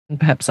and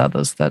perhaps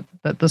others that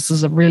this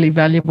is a really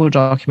valuable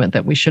document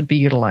that we should be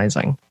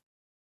utilizing.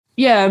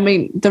 Yeah, I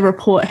mean, the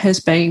report has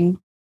been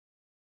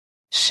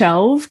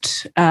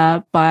shelved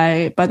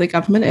by the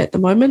government at the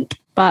moment,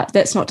 but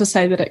that's not to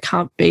say that it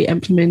can't be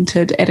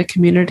implemented at a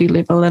community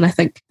level. And I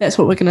think that's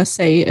what we're going to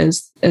see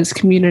is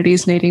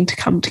communities needing to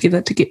come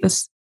together to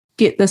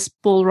get this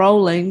ball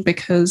rolling,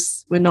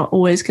 because we're not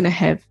always going to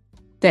have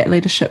that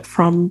leadership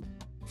from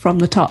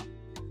the top.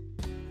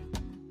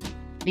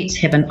 Let's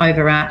have an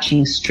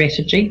overarching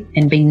strategy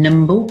and be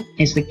nimble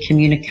as we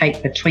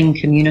communicate between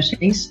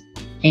communities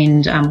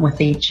and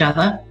with each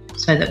other,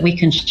 so that we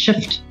can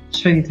shift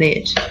to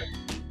that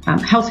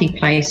healthy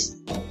place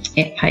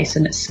at pace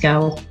and at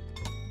scale.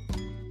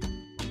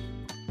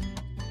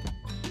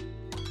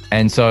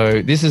 And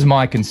so this is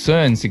my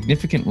concern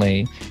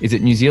significantly, is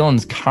that New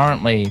Zealand's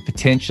currently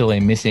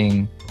potentially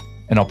missing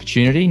an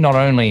opportunity, not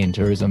only in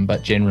tourism,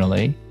 but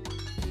generally,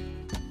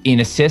 in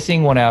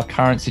assessing what our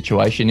current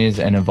situation is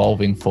and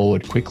evolving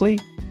forward quickly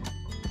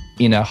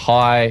in a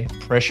high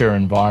pressure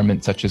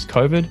environment such as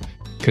COVID,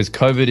 because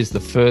COVID is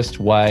the first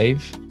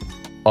wave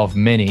of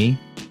many,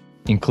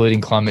 including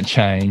climate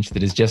change,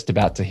 that is just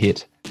about to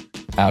hit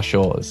our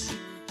shores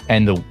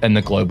and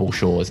the global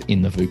shores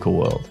in the VUCA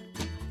world.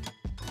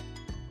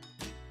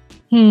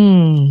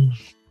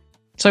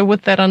 So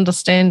with that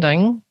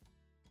understanding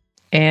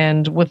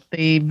and with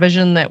the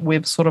vision that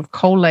we've sort of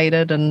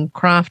collated and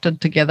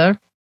crafted together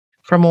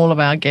from all of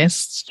our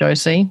guests,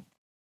 Josie,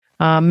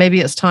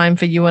 maybe it's time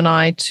for you and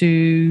I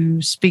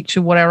to speak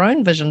to what our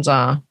own visions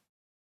are,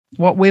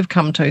 what we've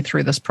come to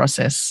through this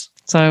process.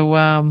 So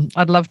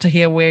I'd love to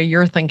hear where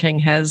your thinking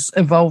has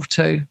evolved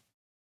to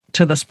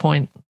this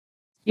point.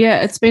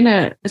 Yeah, it's been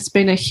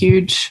a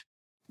huge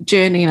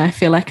journey, and I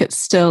feel like it's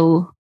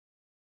still,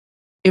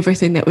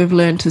 everything that we've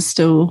learned is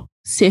still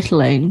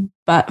settling.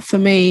 But for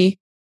me,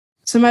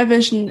 so my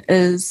vision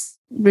is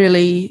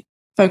really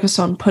focused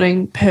on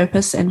putting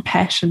purpose and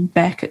passion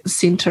back at the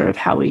center of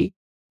how we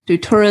do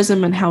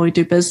tourism and how we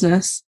do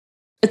business.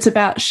 It's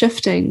about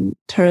shifting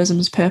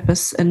tourism's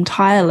purpose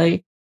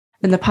entirely.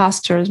 In the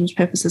past, tourism's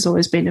purpose has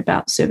always been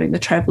about serving the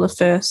traveller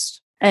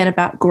first and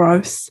about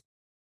growth.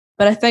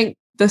 But I think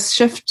this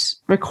shift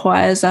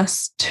requires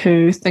us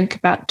to think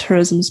about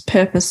tourism's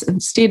purpose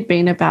instead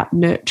being about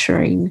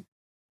nurturing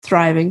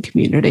thriving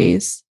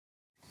communities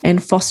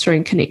and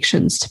fostering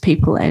connections to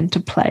people and to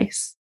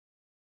place.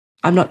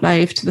 I'm not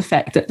naive to the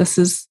fact that this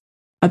is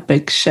a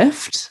big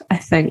shift. I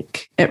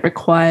think it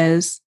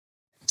requires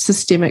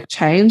systemic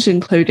change,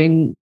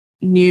 including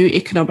new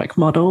economic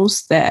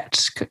models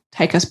that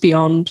take us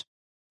beyond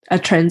a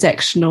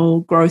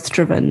transactional,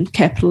 growth-driven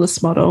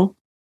capitalist model.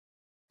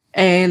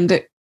 And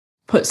it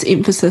puts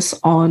emphasis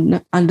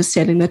on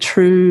understanding the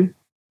true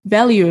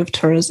value of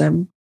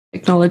tourism,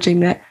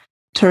 acknowledging that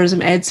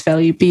tourism adds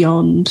value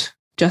beyond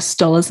just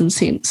dollars and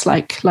cents,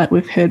 like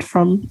we've heard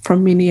from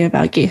many of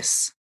our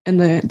guests in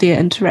their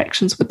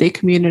interactions with their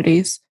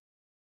communities.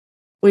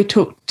 We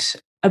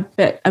talked a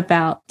bit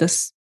about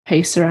this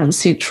piece around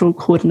central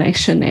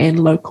coordination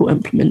and local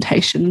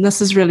implementation, and this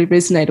has really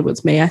resonated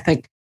with me. I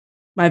think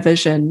my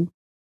vision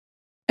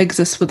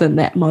exists within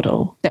that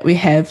model, that we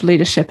have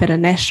leadership at a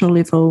national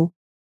level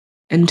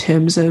in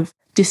terms of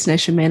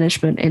destination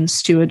management and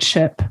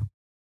stewardship,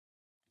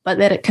 but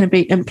that it can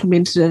be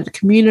implemented at a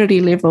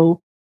community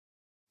level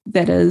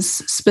that is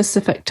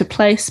specific to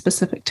place,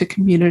 specific to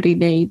community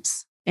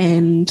needs,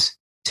 and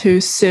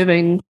to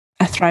serving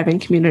a thriving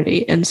community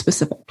in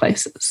specific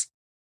places.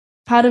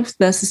 Part of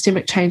the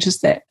systemic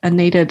changes that are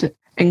needed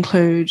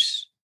include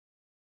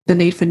the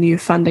need for new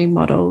funding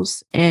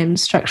models and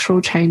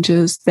structural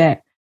changes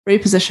that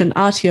reposition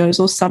RTOs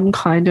or some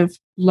kind of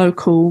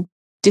local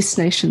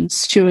destination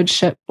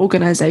stewardship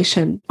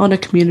organisation on a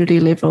community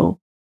level,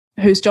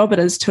 whose job it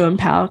is to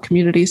empower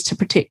communities to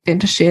protect and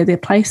to share their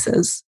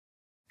places.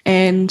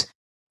 And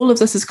all of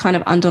this is kind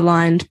of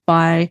underlined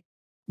by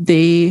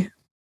the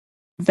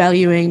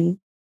valuing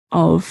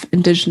of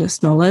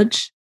Indigenous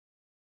knowledge,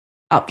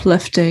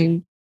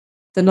 uplifting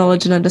the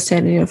knowledge and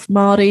understanding of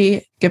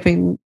Māori,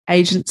 giving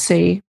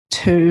agency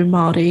to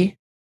Māori,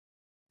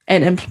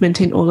 and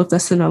implementing all of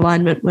this in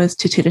alignment with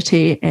Te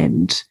Tiriti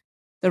and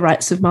the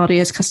rights of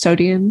Māori as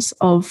custodians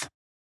of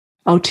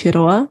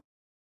Aotearoa,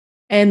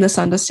 and this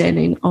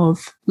understanding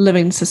of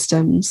living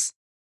systems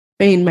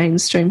being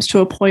mainstreams to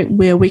a point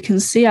where we can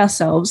see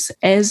ourselves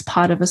as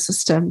part of a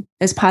system,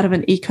 as part of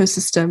an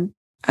ecosystem,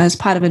 as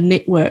part of a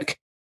network,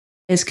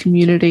 as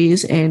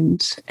communities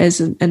and as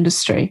an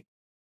industry.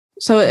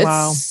 So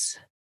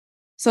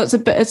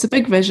it's a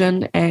big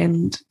vision,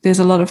 and there's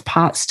a lot of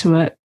parts to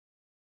it.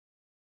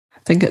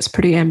 think it's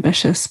pretty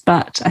ambitious,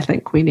 but I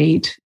think we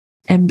need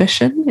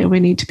ambition and we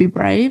need to be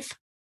brave.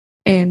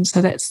 And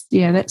so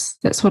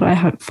that's what I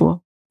hope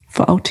for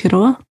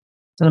Aotearoa.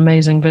 It's an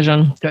amazing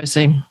vision,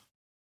 Josie.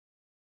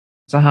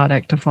 It's a hard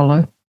act to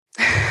follow.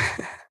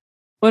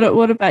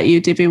 What about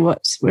you, Debbie?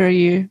 Where are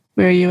you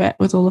at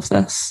with all of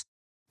this?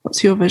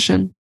 What's your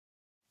vision?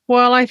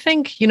 Well, I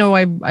think,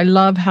 I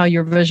love how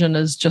your vision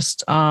is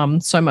just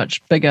so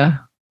much bigger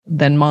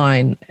than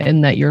mine,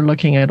 in that you're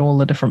looking at all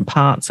the different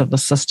parts of the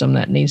system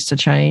that needs to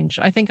change.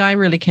 I think I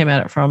really came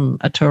at it from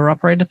a tour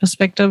operator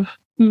perspective.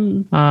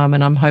 And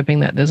I'm hoping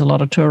that there's a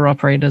lot of tour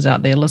operators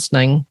out there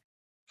listening.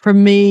 For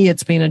me,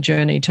 it's been a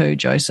journey too,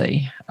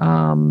 Josie.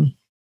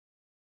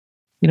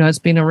 It's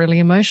been a really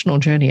emotional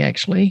journey,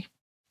 actually.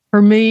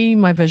 For me,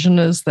 my vision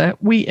is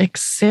that we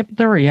accept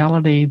the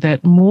reality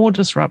that more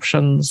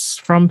disruptions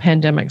from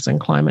pandemics and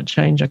climate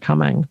change are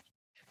coming,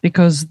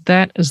 because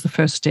that is the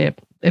first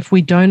step. If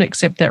we don't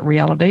accept that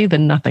reality,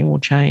 then nothing will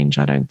change,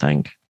 I don't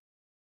think.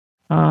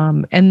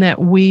 And that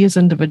we as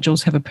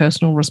individuals have a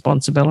personal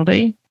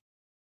responsibility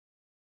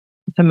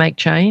to make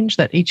change,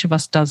 that each of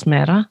us does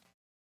matter,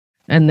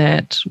 and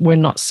that we're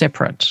not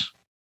separate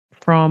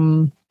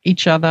from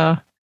each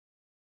other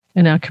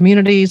in our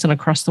communities and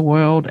across the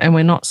world, and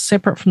we're not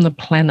separate from the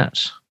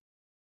planet.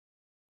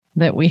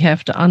 That we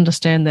have to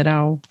understand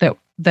that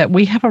that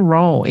we have a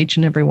role, each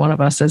and every one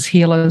of us, as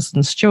healers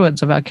and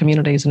stewards of our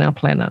communities and our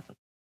planet.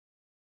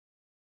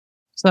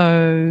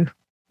 So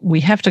we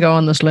have to go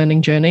on this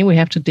learning journey. We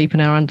have to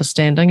deepen our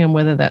understanding, and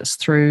whether that's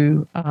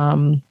through,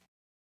 however,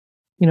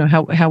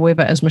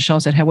 as Michelle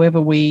said, however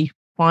we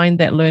find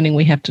that learning,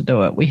 we have to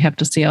do it. We have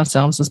to see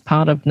ourselves as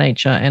part of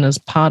nature and as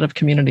part of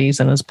communities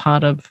and as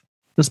part of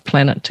this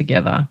planet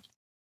together.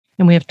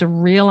 And we have to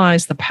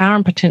realize the power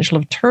and potential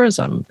of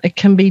tourism. It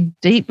can be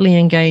deeply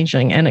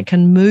engaging, and it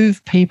can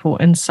move people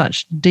in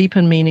such deep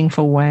and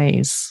meaningful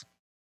ways.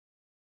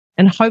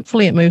 And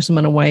hopefully it moves them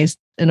in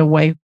a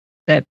way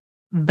that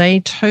they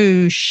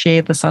too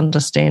share this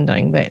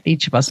understanding that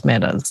each of us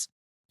matters,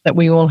 that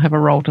we all have a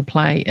role to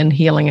play in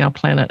healing our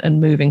planet and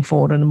moving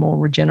forward in a more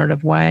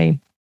regenerative way.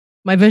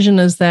 My vision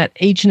is that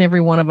each and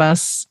every one of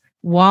us,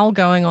 while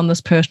going on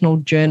this personal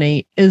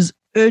journey, is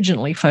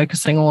urgently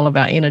focusing all of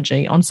our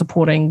energy on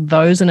supporting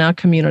those in our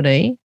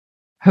community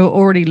who are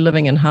already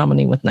living in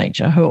harmony with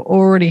nature, who are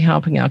already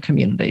helping our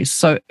communities.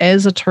 So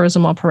as a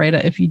tourism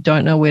operator, if you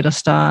don't know where to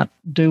start,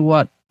 do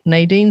what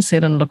Nadine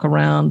said and look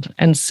around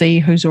and see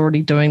who's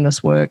already doing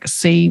this work,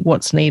 see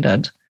what's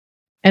needed,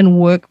 and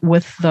work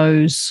with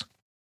those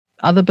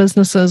other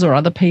businesses or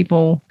other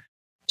people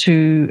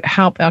to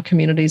help our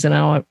communities and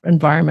our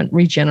environment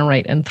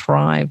regenerate and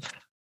thrive.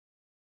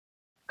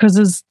 Because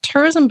as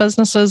tourism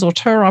businesses or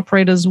tour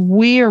operators,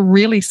 we're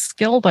really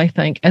skilled, I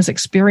think, as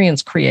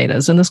experience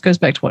creators. And this goes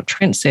back to what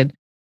Trent said,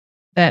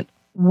 that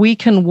we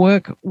can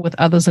work with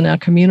others in our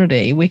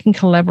community. We can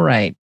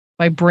collaborate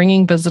by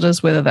bringing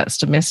visitors, whether that's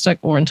domestic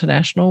or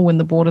international, when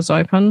the borders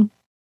open.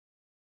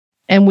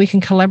 And we can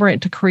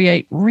collaborate to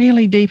create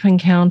really deep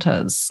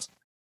encounters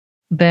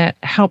that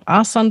help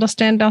us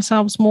understand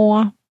ourselves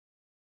more,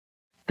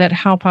 that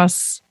help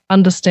us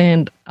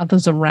understand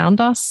others around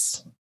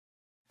us.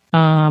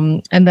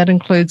 And that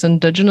includes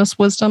Indigenous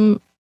wisdom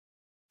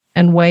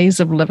and ways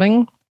of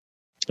living,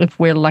 if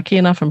we're lucky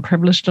enough and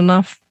privileged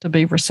enough to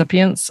be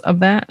recipients of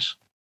that.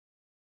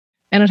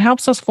 And it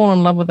helps us fall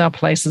in love with our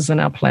places and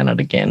our planet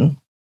again.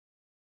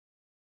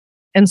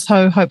 And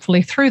so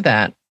hopefully through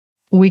that,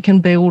 we can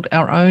build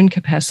our own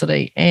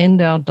capacity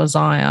and our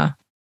desire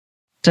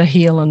to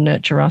heal and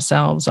nurture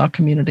ourselves, our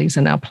communities,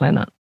 and our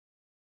planet.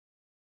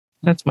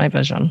 That's my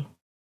vision.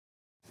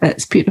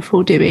 That's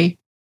beautiful, Debbie.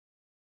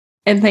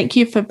 And thank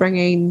you for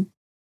bringing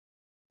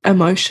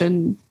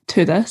emotion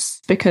to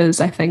this, because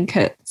I think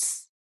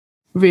it's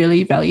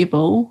really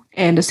valuable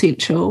and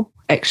essential,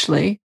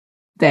 actually,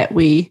 that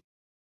we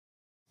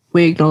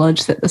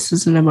acknowledge that this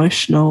is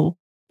emotional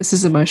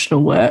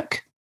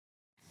work,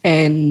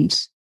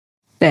 and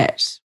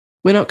that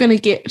we're not going to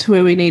get to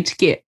where we need to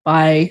get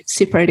by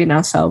separating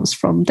ourselves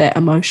from that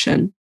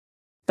emotion.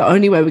 The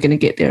only way we're going to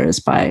get there is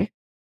by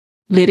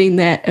letting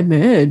that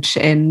emerge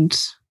and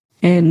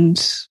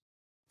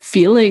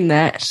feeling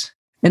that,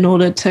 in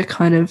order to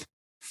kind of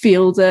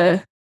feel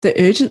the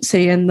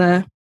urgency and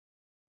the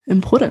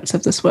importance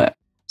of this work.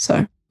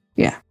 So,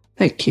 yeah,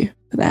 thank you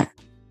for that.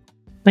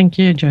 Thank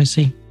you,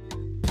 Josie.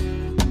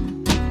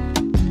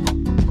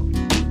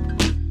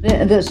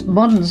 This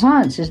modern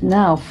science is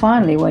now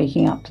finally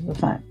waking up to the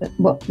fact that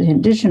what the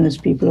Indigenous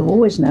people have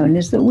always known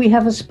is that we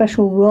have a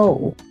special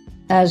role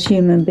as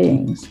human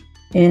beings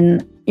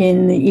in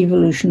the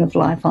evolution of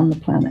life on the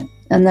planet,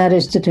 and that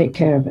is to take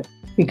care of it,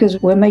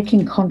 because we're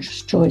making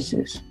conscious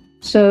choices.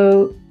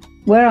 So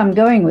where I'm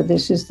going with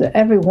this is that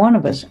every one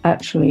of us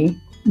actually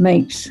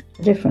makes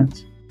a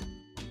difference.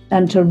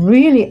 And to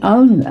really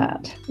own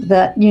that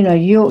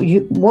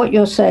you what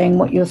you're saying,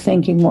 what you're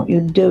thinking, what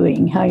you're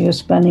doing, how you're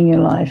spending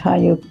your life, how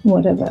you're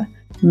whatever,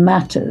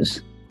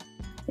 matters.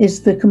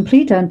 is the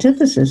complete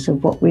antithesis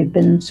of what we've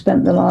been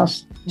spent the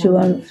last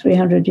 200,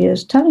 300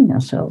 years telling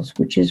ourselves,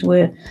 which is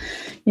we're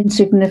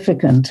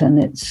insignificant and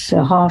it's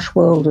a harsh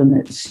world and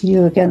it's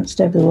you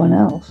against everyone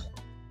else.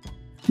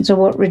 And so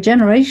what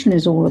regeneration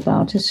is all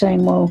about is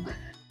saying, well,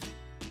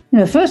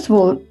 first of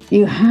all,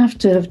 you have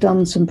to have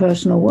done some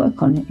personal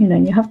work on it.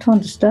 You have to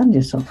understand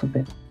yourself a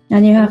bit.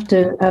 And you have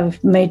to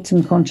have made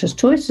some conscious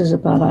choices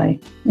about, I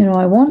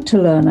want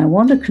to learn, I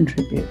want to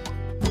contribute.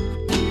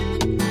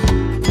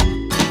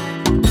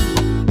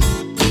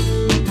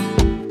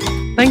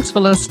 Thanks for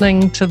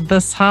listening to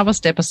this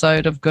harvest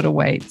episode of Good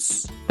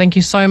Awaits. Thank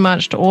you so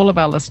much to all of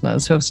our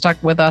listeners who have stuck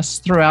with us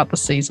throughout the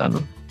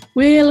season.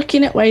 We're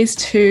looking at ways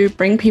to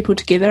bring people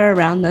together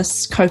around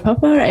this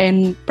kaupapa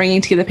and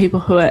bringing together people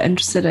who are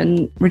interested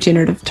in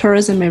regenerative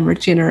tourism and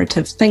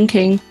regenerative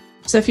thinking.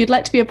 So if you'd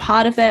like to be a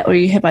part of that or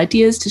you have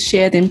ideas to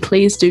share, then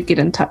please do get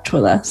in touch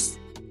with us.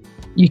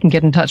 You can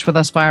get in touch with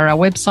us via our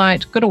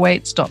website,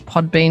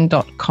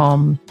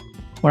 goodawaits.podbean.com,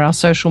 or our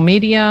social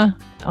media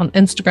on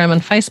Instagram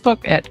and Facebook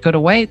at Good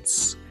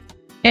Awaits,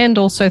 and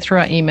also through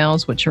our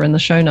emails, which are in the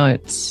show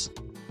notes.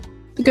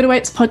 The Good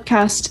Awaits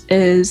podcast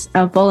is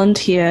a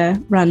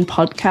volunteer-run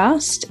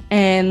podcast,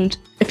 and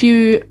if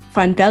you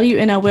find value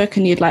in our work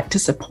and you'd like to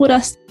support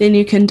us, then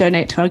you can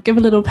donate to our Give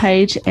a Little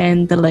page,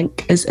 and the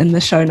link is in the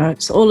show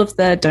notes. All of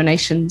the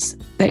donations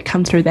that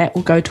come through that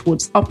will go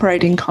towards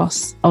operating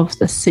costs of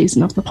this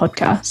season of the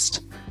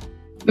podcast.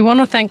 We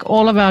want to thank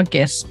all of our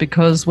guests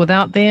because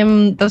without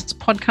them, this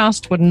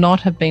podcast would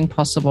not have been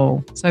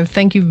possible. So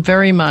thank you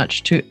very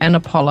much to Anna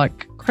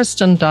Pollock,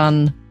 Kristen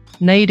Dunn,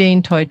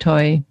 Nadine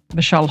Toitoi,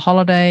 Michelle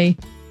Holiday,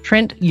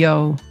 Trent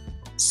Yo,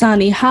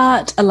 Sani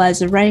Hart,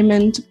 Eliza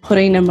Raymond,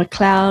 Purina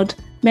McLeod,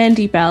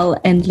 Mandy Bell,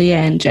 and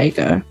Leanne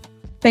Jago.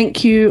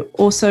 Thank you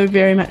also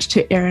very much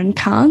to Erin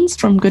Carnes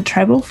from Good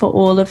Travel for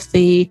all of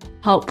the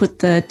help with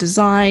the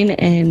design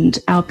and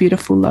our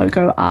beautiful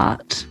logo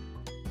art.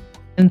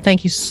 And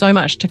thank you so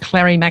much to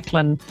Clary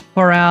Macklin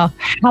for our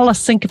hella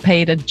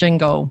syncopated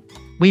jingle.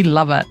 We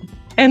love it.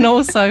 And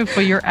also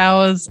for your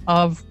hours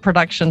of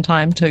production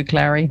time too,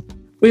 Clary.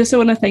 We also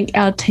want to thank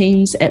our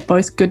teams at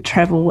both Good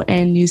Travel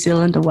and New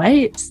Zealand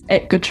Awaits.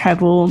 At Good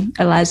Travel,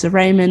 Eliza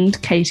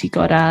Raymond, Katie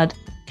Goddard,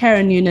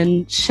 Karen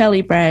Noonan,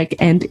 Shelley Bragg,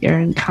 and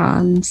Erin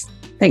Carnes.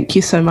 Thank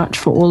you so much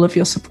for all of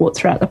your support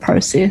throughout the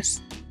process.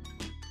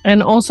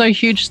 And also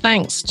huge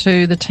thanks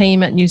to the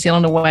team at New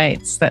Zealand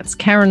Awaits. That's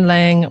Karen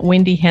Lang,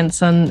 Wendy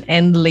Hansen,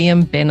 and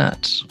Liam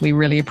Bennett. We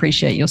really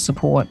appreciate your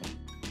support.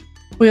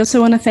 We also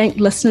want to thank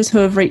listeners who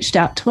have reached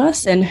out to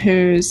us and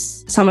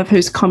some of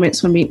whose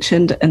comments were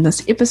mentioned in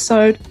this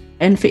episode,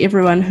 and for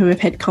everyone who we've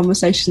had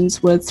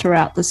conversations with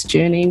throughout this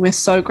journey. We're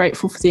so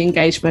grateful for the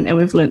engagement, and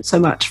we've learnt so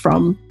much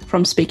from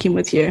speaking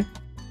with you.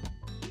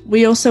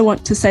 We also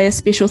want to say a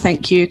special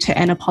thank you to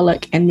Anna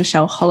Pollock and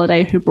Michelle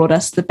Holiday, who brought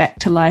us the Back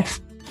to Life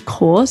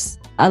course,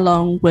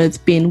 along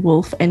with Ben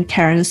Wolf and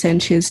Karen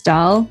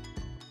Sanchez-Dahl,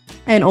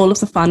 and all of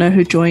the whānau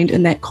who joined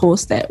in that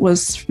course. That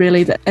was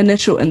really the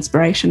initial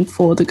inspiration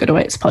for the Good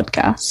Awaits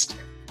podcast.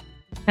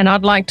 And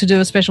I'd like to do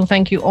a special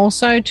thank you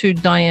also to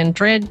Diane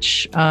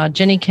Dredge,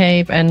 Jenny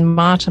Cave, and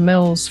Marta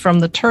Mills from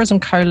the Tourism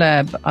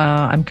Collab.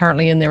 I'm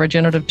currently in their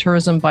Regenerative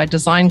Tourism by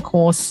Design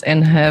course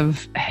and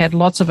have had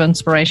lots of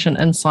inspiration,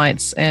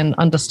 insights, and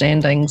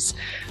understandings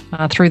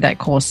through that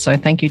course. So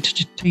thank you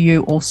to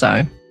you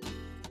also.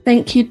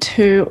 Thank you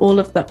to all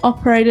of the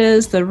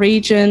operators, the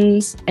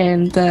regions,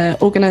 and the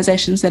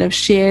organisations that have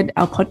shared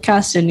our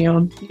podcast in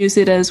your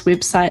newsletters,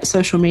 website,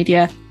 social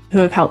media, who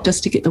have helped us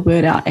to get the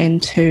word out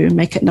and to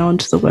make it known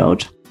to the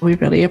world. We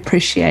really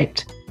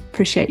appreciate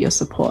your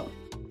support.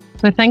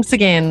 So thanks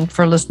again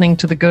for listening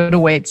to the Good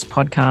Awaits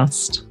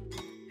podcast.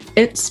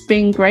 It's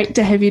been great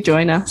to have you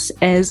join us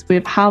as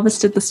we've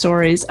harvested the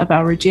stories of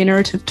our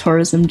regenerative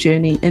tourism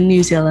journey in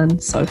New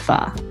Zealand so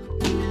far.